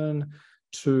gonna turn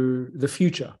to the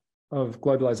future of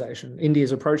globalization.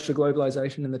 India's approach to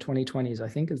globalization in the 2020s, I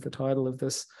think, is the title of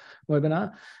this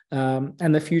webinar.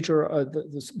 And the future,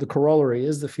 the corollary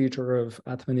is the future of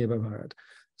Atmanirbharta.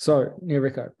 So,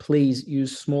 Nirvikar, please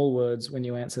use small words when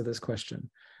you answer this question.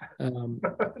 I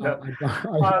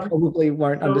probably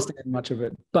won't understand much of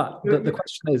it, but the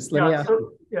question is, let me ask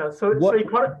you. Sorry,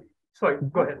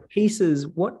 go ahead.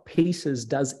 What pieces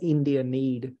does India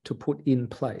need to put in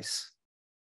place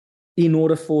in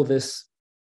order for this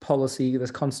policy,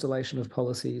 this constellation of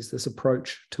policies, this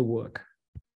approach to work?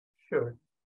 Sure.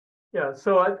 Yeah.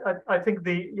 So I think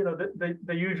the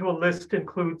usual list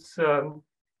includes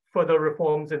further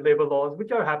reforms in labor laws,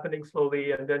 which are happening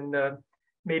slowly, and then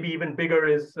maybe even bigger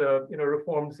is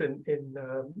reforms in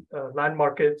land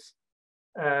markets,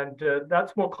 and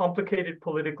that's more complicated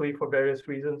politically for various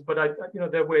reasons. But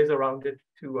there are ways around it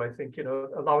too. I think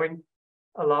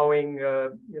allowing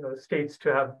states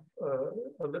to have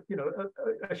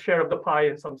a share of the pie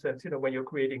in some sense, when you're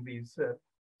creating these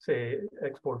say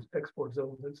export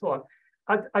zones and so on.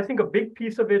 I think a big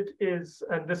piece of it is,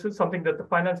 and this is something that the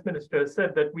finance minister has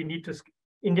said, that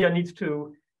India needs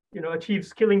to achieve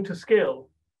skilling to scale.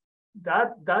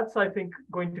 That's I think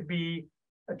going to be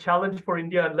a challenge for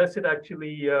India unless it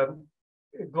actually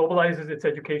globalizes its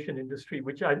education industry,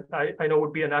 which I know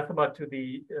would be anathema to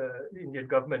the Indian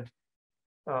government.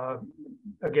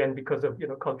 Again, because of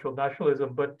cultural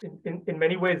nationalism, but in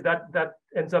many ways that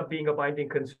ends up being a binding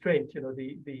constraint.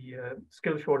 The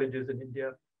skill shortages in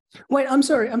India. Wait, I'm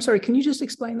sorry. Can you just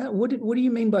explain that? What do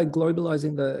you mean by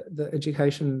globalizing the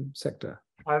education sector?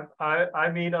 I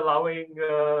mean allowing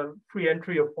free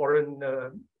entry of foreign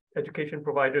education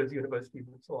providers, universities,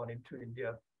 and so on into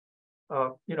India.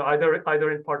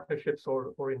 Either in partnerships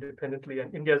or independently.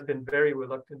 And India has been very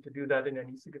reluctant to do that in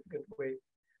any significant way.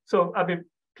 So I mean,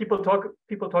 people talk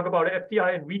about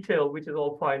FDI and retail, which is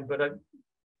all fine, but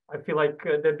I feel like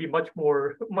there'd be much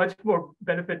more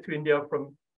benefit to India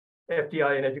from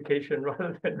FDI and education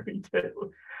rather than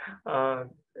retail.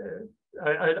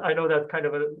 I know that's kind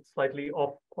of a slightly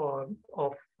off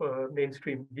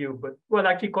mainstream view, but well,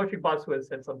 actually, Kaushik Basu has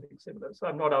said something similar, so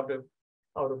I'm not out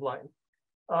of line.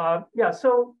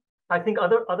 So I think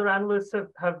other analysts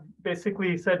have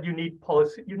basically said you need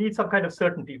policy, you need some kind of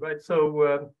certainty, right?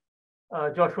 So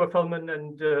Joshua Feldman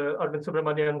and Arvind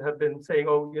Subramanian have been saying,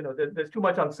 there's too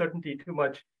much uncertainty, too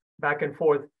much back and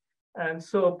forth. And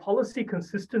so policy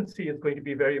consistency is going to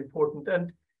be very important.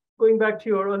 And going back to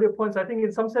your earlier points, I think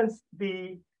in some sense,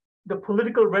 the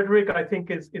political rhetoric, I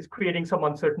think, is creating some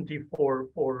uncertainty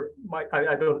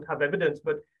I don't have evidence,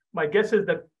 but my guess is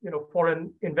that,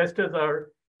 foreign investors are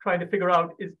trying to figure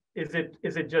out, is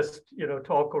it just,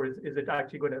 talk, or is it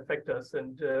actually going to affect us?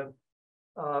 And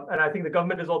I think the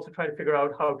government is also trying to figure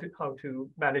out how to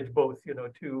manage both,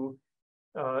 to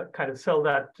kind of sell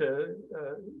that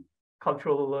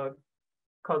cultural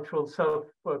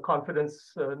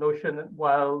self-confidence notion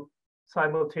while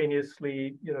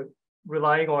simultaneously,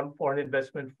 relying on foreign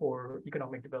investment for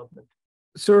economic development.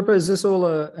 Surupa, is this all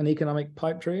an economic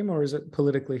pipe dream, or is it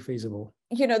politically feasible?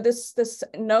 This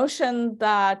notion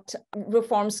that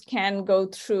reforms can go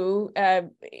through,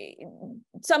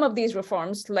 some of these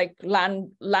reforms, like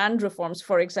land reforms,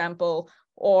 for example,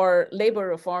 or labor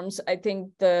reforms, I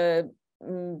think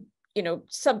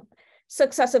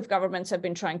successive governments have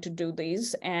been trying to do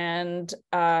these and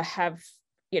have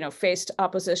faced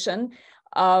opposition.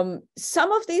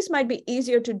 Some of these might be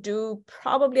easier to do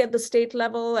probably at the state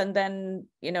level, and then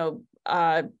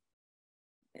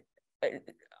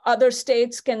other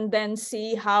states can then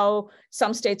see how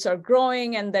some states are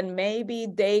growing, and then maybe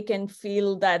they can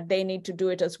feel that they need to do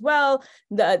it as well.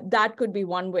 That could be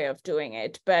one way of doing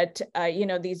it. But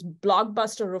these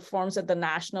blockbuster reforms at the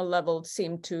national level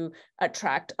seem to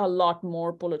attract a lot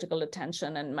more political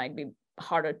attention and might be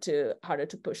harder to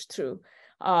push through.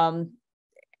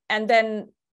 And then,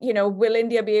 will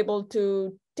India be able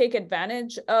to take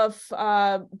advantage of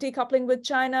decoupling with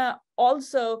China?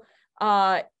 Also,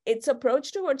 its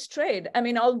approach towards trade. I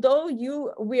mean, although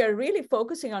we are really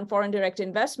focusing on foreign direct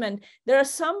investment, there are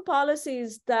some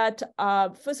policies that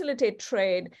facilitate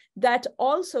trade that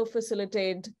also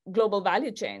facilitate global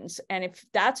value chains. And if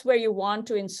that's where you want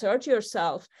to insert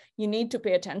yourself, you need to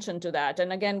pay attention to that.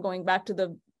 And again, going back to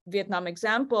the Vietnam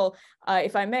example,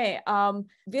 if I may,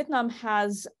 Vietnam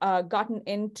has gotten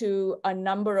into a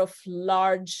number of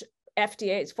large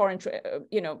FTAs,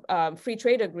 free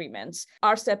trade agreements.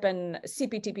 RCEP and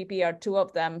CPTPP are two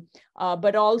of them,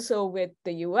 but also with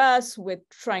the US, with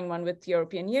trying one with the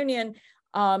European Union.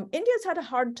 India's had a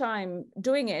hard time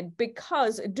doing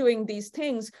these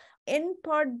things, in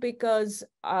part because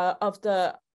of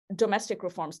the domestic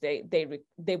reforms they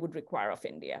would require of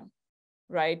India,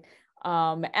 right?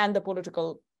 And the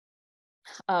political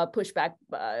pushback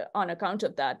on account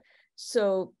of that.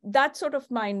 So that's sort of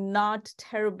my not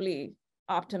terribly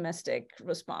optimistic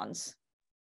response.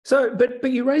 So,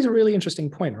 but you raise a really interesting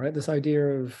point, right? This idea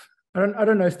of, I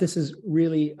don't know if this is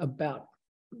really about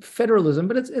federalism,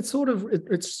 but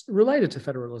it's related to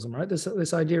federalism, right?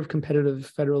 This idea of competitive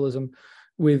federalism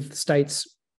with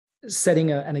states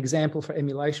setting an example for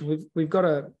emulation. We've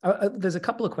got there's a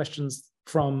couple of questions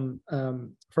from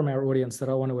our audience that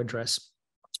I want to address.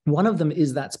 One of them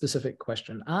is that specific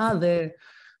question: are there,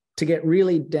 to get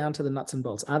really down to the nuts and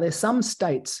bolts, are there some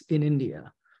states in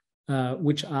India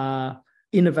which are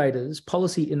innovators,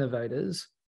 policy innovators,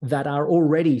 that are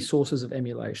already sources of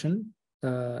emulation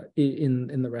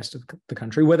in the rest of the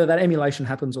country, whether that emulation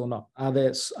happens or not? Are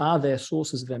there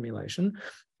sources of emulation?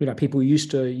 People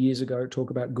used to years ago talk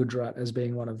about Gujarat as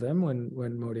being one of them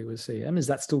when Modi was CM. Is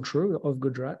that still true of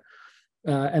Gujarat?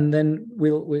 And then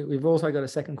we've also got a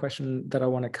second question that I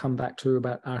want to come back to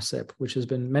about RCEP, which has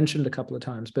been mentioned a couple of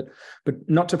times, but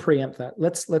not to preempt that.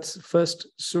 Let's first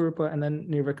Surupa and then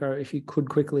Nirvikar, if you could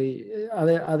quickly, are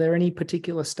there any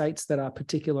particular states that are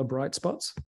particular bright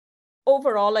spots?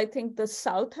 Overall, I think the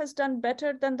South has done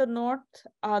better than the North.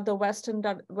 The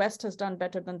West has done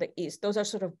better than the East. Those are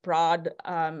sort of broad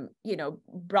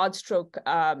stroke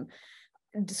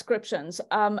descriptions.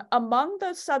 Among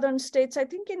the southern states, I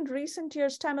think in recent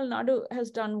years, Tamil Nadu has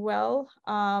done well.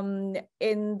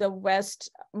 In the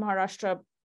West, Maharashtra,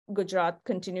 Gujarat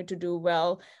continue to do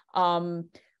well.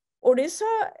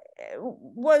 Odisha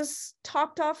was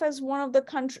talked of as one of the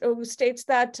states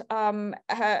that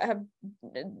that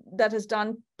has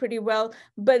done pretty well,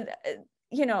 but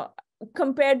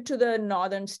compared to the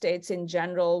northern states in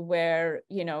general, where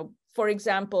for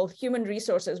example, human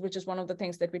resources, which is one of the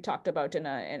things that we talked about in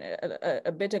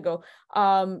a bit ago,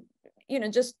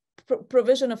 just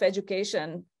provision of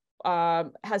education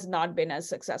has not been as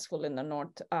successful in the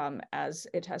north as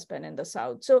it has been in the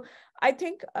south. So I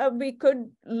think we could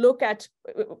look at,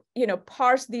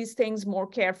 parse these things more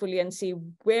carefully and see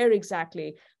where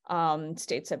exactly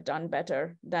states have done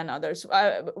better than others.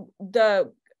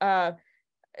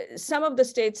 Some of the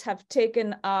states have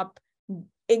taken up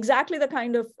exactly the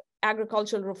kind of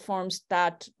agricultural reforms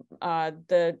that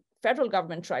the federal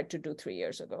government tried to do 3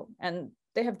 years ago, and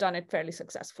they have done it fairly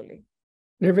successfully.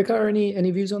 Nirvikar,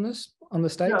 any views on this, on the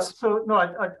states? Yeah, so no,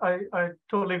 I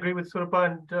totally agree with Surupa,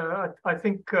 and I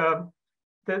think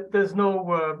that there's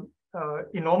no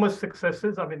enormous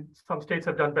successes. I mean, some states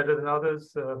have done better than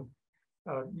others.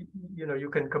 You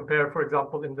can compare, for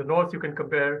example, in the north, you can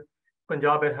compare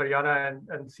Punjab and Haryana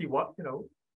and see what,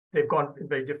 they've gone in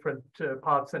very different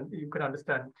paths, and you can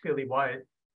understand clearly why.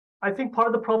 I think part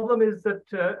of the problem is that,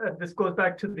 and this goes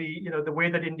back to the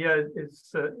way that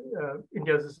India's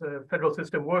federal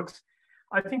system works.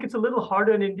 I think it's a little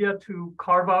harder in India to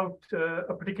carve out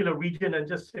a particular region and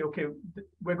just say, okay,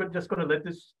 we're just going to let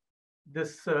this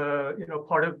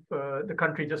part of the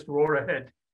country just roar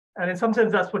ahead. And in some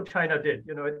sense, that's what China did.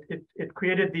 It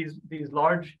created these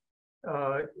large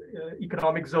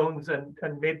economic zones and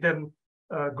made them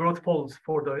growth poles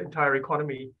for the entire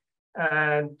economy.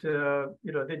 And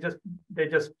they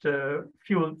just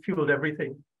fueled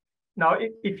everything. Now,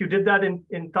 if you did that in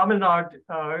Tamil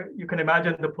Nadu, you can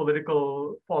imagine the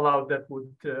political fallout that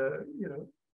would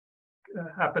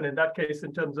happen in that case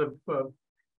in terms of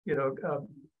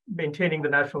maintaining the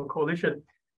national coalition.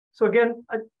 So again,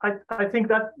 I think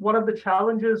that one of the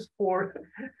challenges for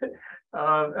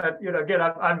again,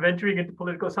 I'm venturing into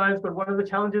political science, but one of the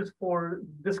challenges for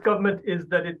this government is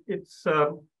that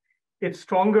it's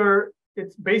stronger.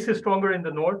 Its base is stronger in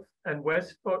the north and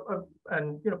west,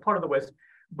 and part of the west.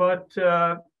 But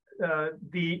the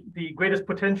greatest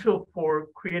potential for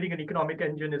creating an economic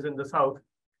engine is in the south.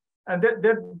 And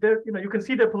you can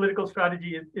see their political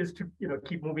strategy is to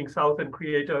keep moving south and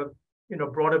create a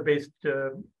broader-based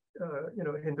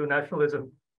Hindu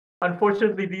nationalism.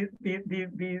 Unfortunately, these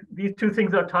two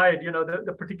things are tied.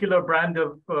 The particular brand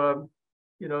of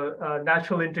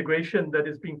national integration that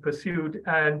is being pursued,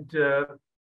 and the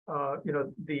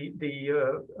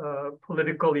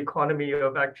political economy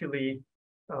of actually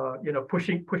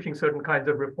pushing certain kinds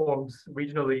of reforms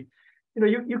regionally.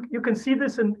 You can see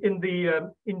this in the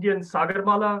Indian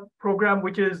Sagarmala program,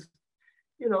 which is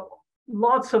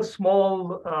lots of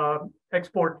small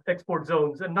export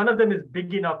zones, and none of them is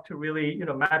big enough to really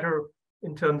matter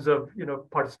in terms of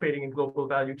participating in global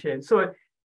value chains. So,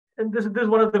 and this is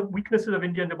one of the weaknesses of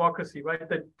Indian democracy, right?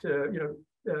 That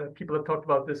people have talked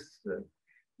about this.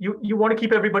 You want to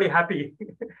keep everybody happy,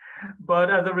 but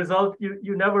as a result,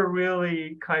 you never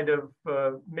really kind of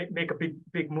make a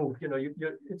big move.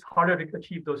 It's harder to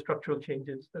achieve those structural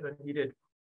changes that are needed.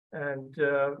 And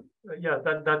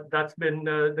that's been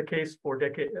the case for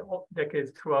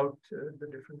decades throughout the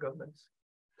different governments.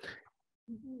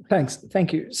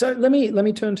 Thank you. So let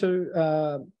me turn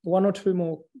to one or two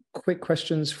more quick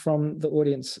questions from the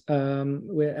audience,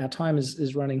 where our time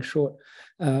is running short.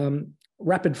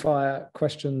 Rapid fire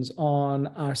questions on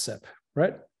RCEP,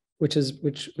 right?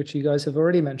 Which you guys have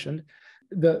already mentioned.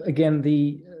 The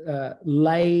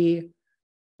lay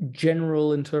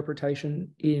general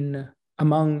interpretation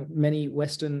among many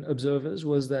Western observers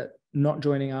was that not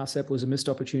joining RCEP was a missed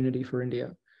opportunity for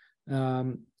India.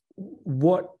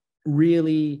 What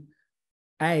really,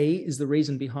 is the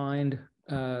reason behind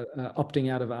opting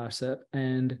out of RCEP,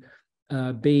 and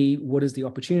B, what is the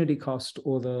opportunity cost,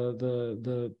 or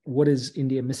the what is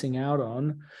India missing out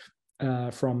on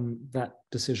from that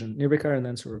decision? Nirvikar and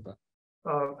then Surupa.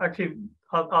 Actually,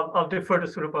 I'll defer to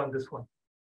Surupa on this one.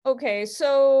 Okay,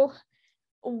 so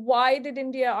why did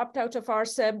India opt out of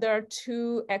RCEP? There are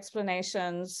two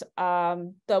explanations.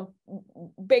 The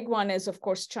big one is, of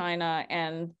course, China,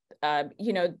 and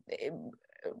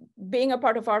being a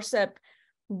part of RCEP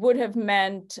would have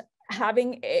meant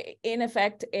having, in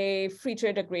effect, a free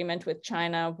trade agreement with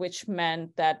China, which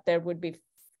meant that there would be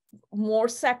more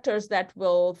sectors that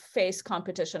will face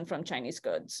competition from Chinese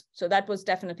goods. So that was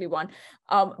definitely one.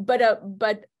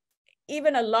 But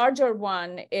even a larger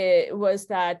one was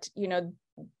that,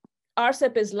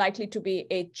 RCEP is likely to be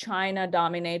a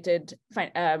China-dominated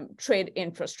trade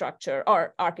infrastructure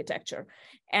or architecture.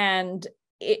 And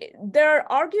there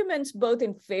are arguments both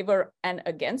in favor and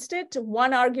against it.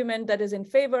 One argument that is in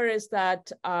favor is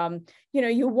that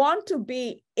you want to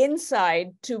be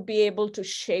inside to be able to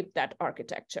shape that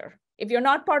architecture. If you're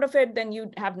not part of it, then you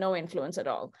have no influence at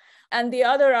all. And the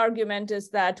other argument is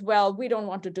that, well, we don't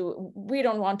want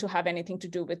to have anything to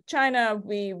do with China.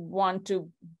 We want to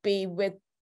be with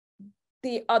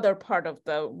the other part of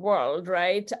the world,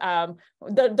 right?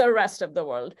 The rest of the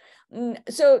world.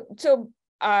 So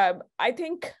I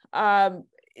think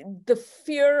the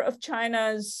fear of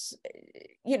China's,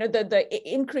 the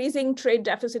increasing trade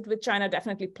deficit with China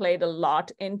definitely played a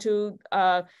lot into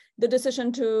the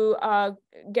decision to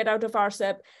get out of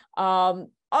RCEP.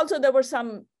 Also, there were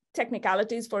some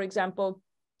technicalities, for example,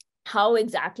 how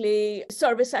exactly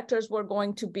service sectors were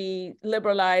going to be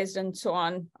liberalized and so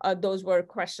on. Those were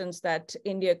questions that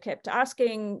India kept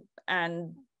asking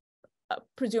and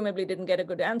presumably didn't get a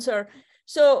good answer.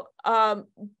 So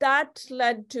that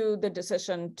led to the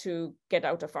decision to get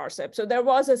out of RCEP. So there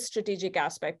was a strategic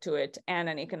aspect to it and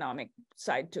an economic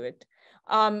side to it.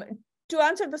 To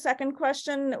answer the second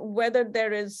question, whether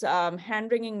there is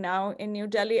hand-wringing now in New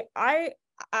Delhi, I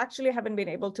actually haven't been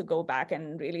able to go back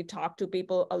and really talk to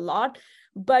people a lot,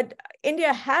 but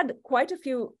India had quite a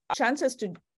few chances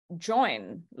to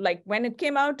join. Like when it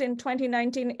came out in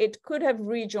 2019, it could have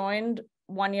rejoined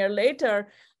 1 year later.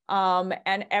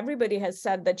 And everybody has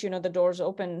said that, the door's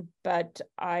open, but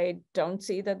I don't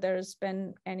see that there's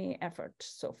been any effort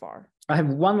so far. I have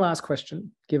one last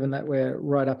question, given that we're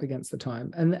right up against the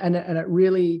time. And it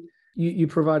really, you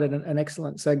provided an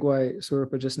excellent segue,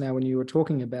 Surupa, just now when you were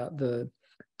talking about the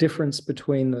difference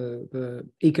between the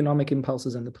economic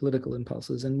impulses and the political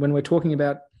impulses. And when we're talking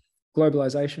about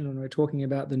globalization, when we're talking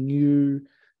about the new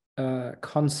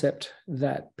concept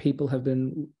that people have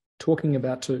been talking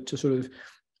about to sort of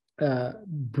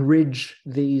bridge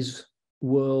these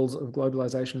worlds of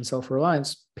globalization and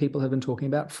self-reliance, people have been talking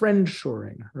about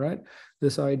friendshoring, right?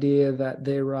 This idea that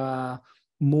there are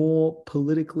more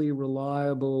politically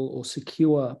reliable or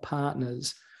secure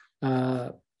partners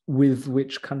with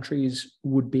which countries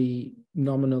would be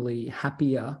nominally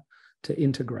happier to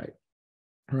integrate,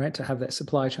 right? To have their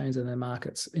supply chains and their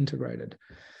markets integrated.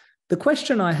 The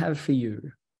question I have for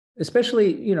you,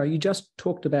 especially, you just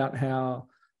talked about how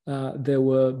there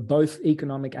were both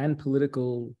economic and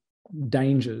political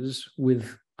dangers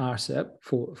with RCEP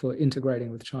for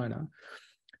integrating with China.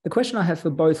 The question I have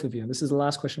for both of you, and this is the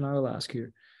last question I will ask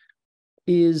you,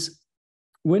 is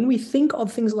when we think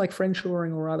of things like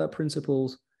friendshoring or other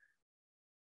principles,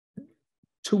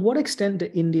 to what extent do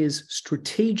India's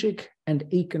strategic and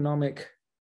economic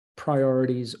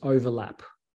priorities overlap?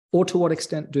 Or to what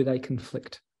extent do they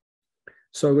conflict?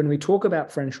 So when we talk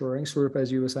about friendshoring, Surupa,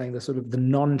 as you were saying, the sort of the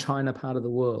non-China part of the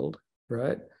world,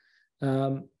 right?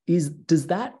 Does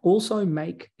that also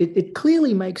make, it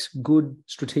clearly makes good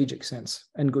strategic sense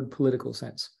and good political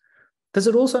sense. Does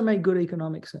it also make good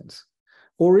economic sense?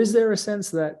 Or is there a sense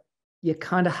that you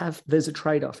kind of have, there's a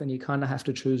trade-off and you kind of have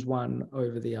to choose one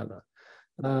over the other?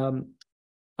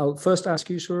 I'll first ask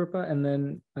you, Surupa, and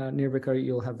then Nirvikar,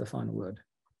 you'll have the final word.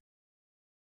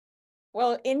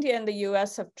 Well, India and the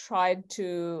US have tried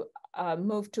to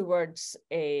move towards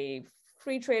a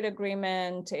free trade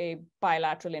agreement, a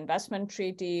bilateral investment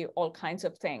treaty, all kinds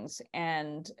of things.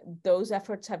 And those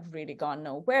efforts have really gone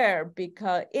nowhere,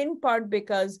 in part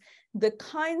because the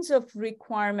kinds of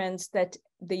requirements that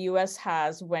the US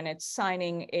has when it's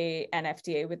signing an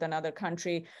FTA with another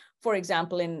country, for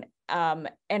example, in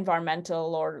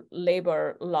environmental or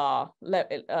labor law,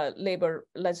 labor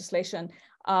legislation,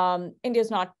 India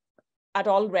is not at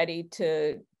all ready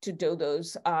to do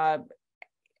those.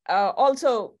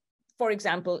 Also, for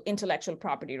example, intellectual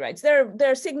property rights. There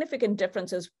are significant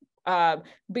differences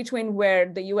between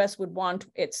where the US would want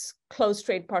its close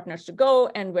trade partners to go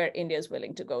and where India is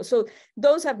willing to go. So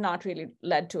those have not really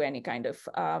led to any kind of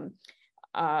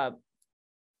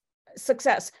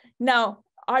success. Now,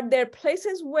 are there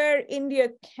places where India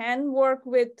can work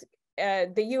with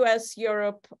the US,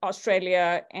 Europe,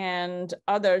 Australia, and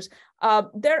others?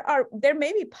 There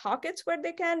may be pockets where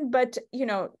they can, but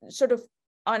sort of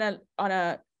on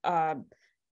a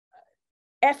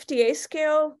FTA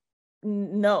scale,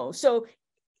 no. So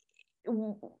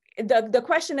the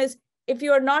question is, if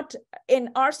you are not in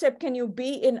RCEP, can you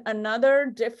be in another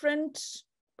different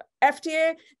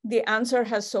FTA? The answer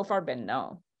has so far been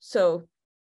no. So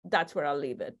that's where I'll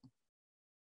leave it.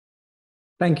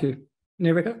 Thank you.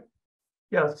 Nirvikar?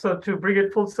 Yeah, so to bring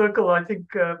it full circle, I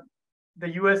think the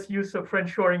US use of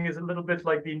friendshoring is a little bit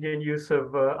like the Indian use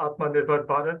of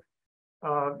Atmanirbharta.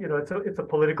 It's a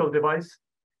political device.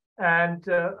 And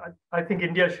I think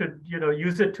India should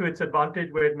use it to its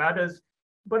advantage where it matters.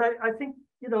 but I think,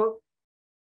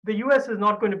 the US is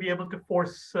not going to be able to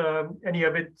force any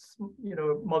of its,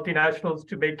 multinationals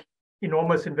to make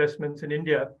enormous investments in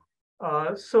India.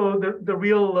 So the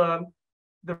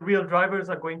real drivers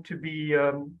are going to be,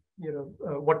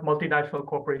 what multinational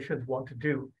corporations want to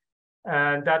do,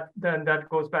 and that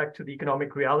goes back to the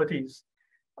economic realities.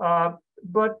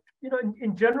 But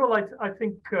in general, I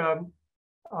think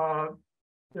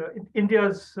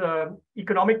India's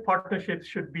economic partnerships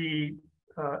should be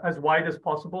as wide as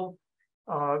possible.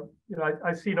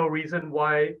 I see no reason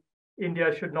why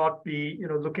India should not be,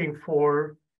 looking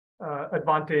for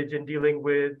advantage in dealing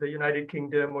with the United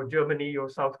Kingdom or Germany or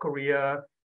South Korea.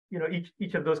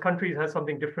 Each of those countries has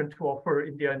something different to offer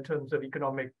India in terms of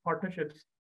economic partnerships.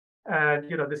 And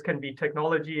this can be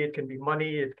technology, it can be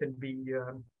money, it can be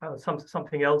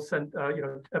something else, and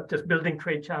just building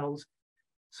trade channels.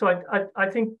 So I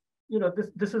think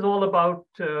this is all about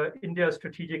India's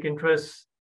strategic interests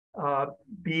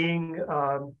being,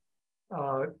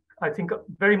 I think,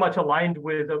 very much aligned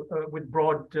with its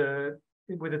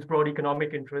broad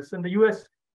economic interests. And the US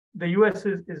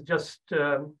is just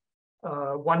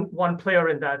one player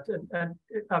in that. And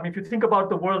I mean, if you think about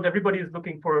the world, everybody is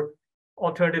looking for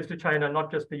alternatives to China,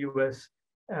 not just the US.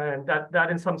 And that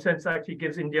in some sense actually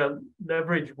gives India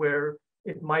leverage where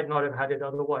it might not have had it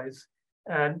otherwise.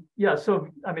 And yeah, so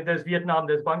I mean, there's Vietnam,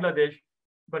 there's Bangladesh,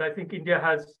 but I think India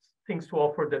has things to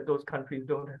offer that those countries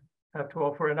don't have to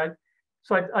offer. And I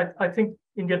think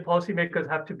Indian policymakers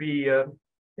have to be,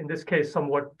 in this case,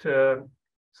 somewhat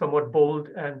bold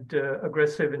and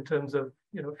aggressive in terms of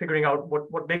figuring out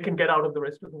what they can get out of the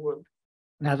rest of the world.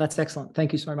 Now that's excellent.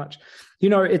 Thank you so much.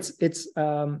 This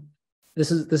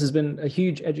has been a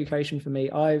huge education for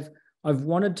me. I've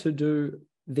wanted to do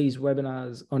these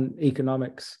webinars on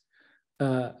economics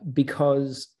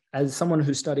because as someone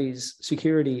who studies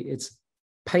security, it's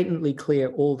patently clear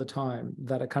all the time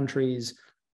that a country's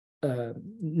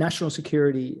national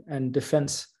security and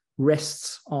defense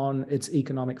rests on its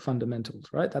economic fundamentals,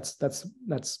 right? That's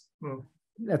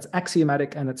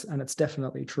axiomatic, and it's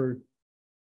definitely true.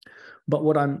 But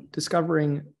what I'm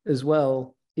discovering as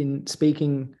well in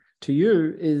speaking to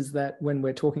you is that when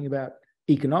we're talking about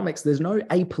economics, there's no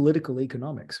apolitical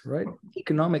economics, right?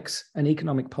 Economics and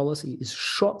economic policy is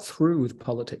shot through with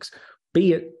politics,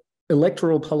 be it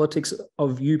electoral politics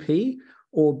of UP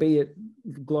or be it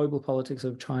global politics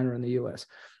of China and the US.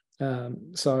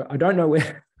 So I don't know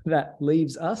where that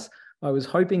leaves us. I was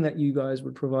hoping that you guys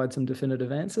would provide some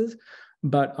definitive answers,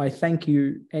 but I thank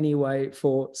you anyway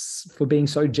for being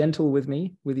so gentle with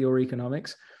me with your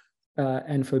economics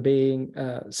and for being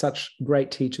such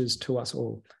great teachers to us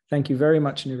all. Thank you very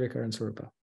much, Nirvikar and Surupa.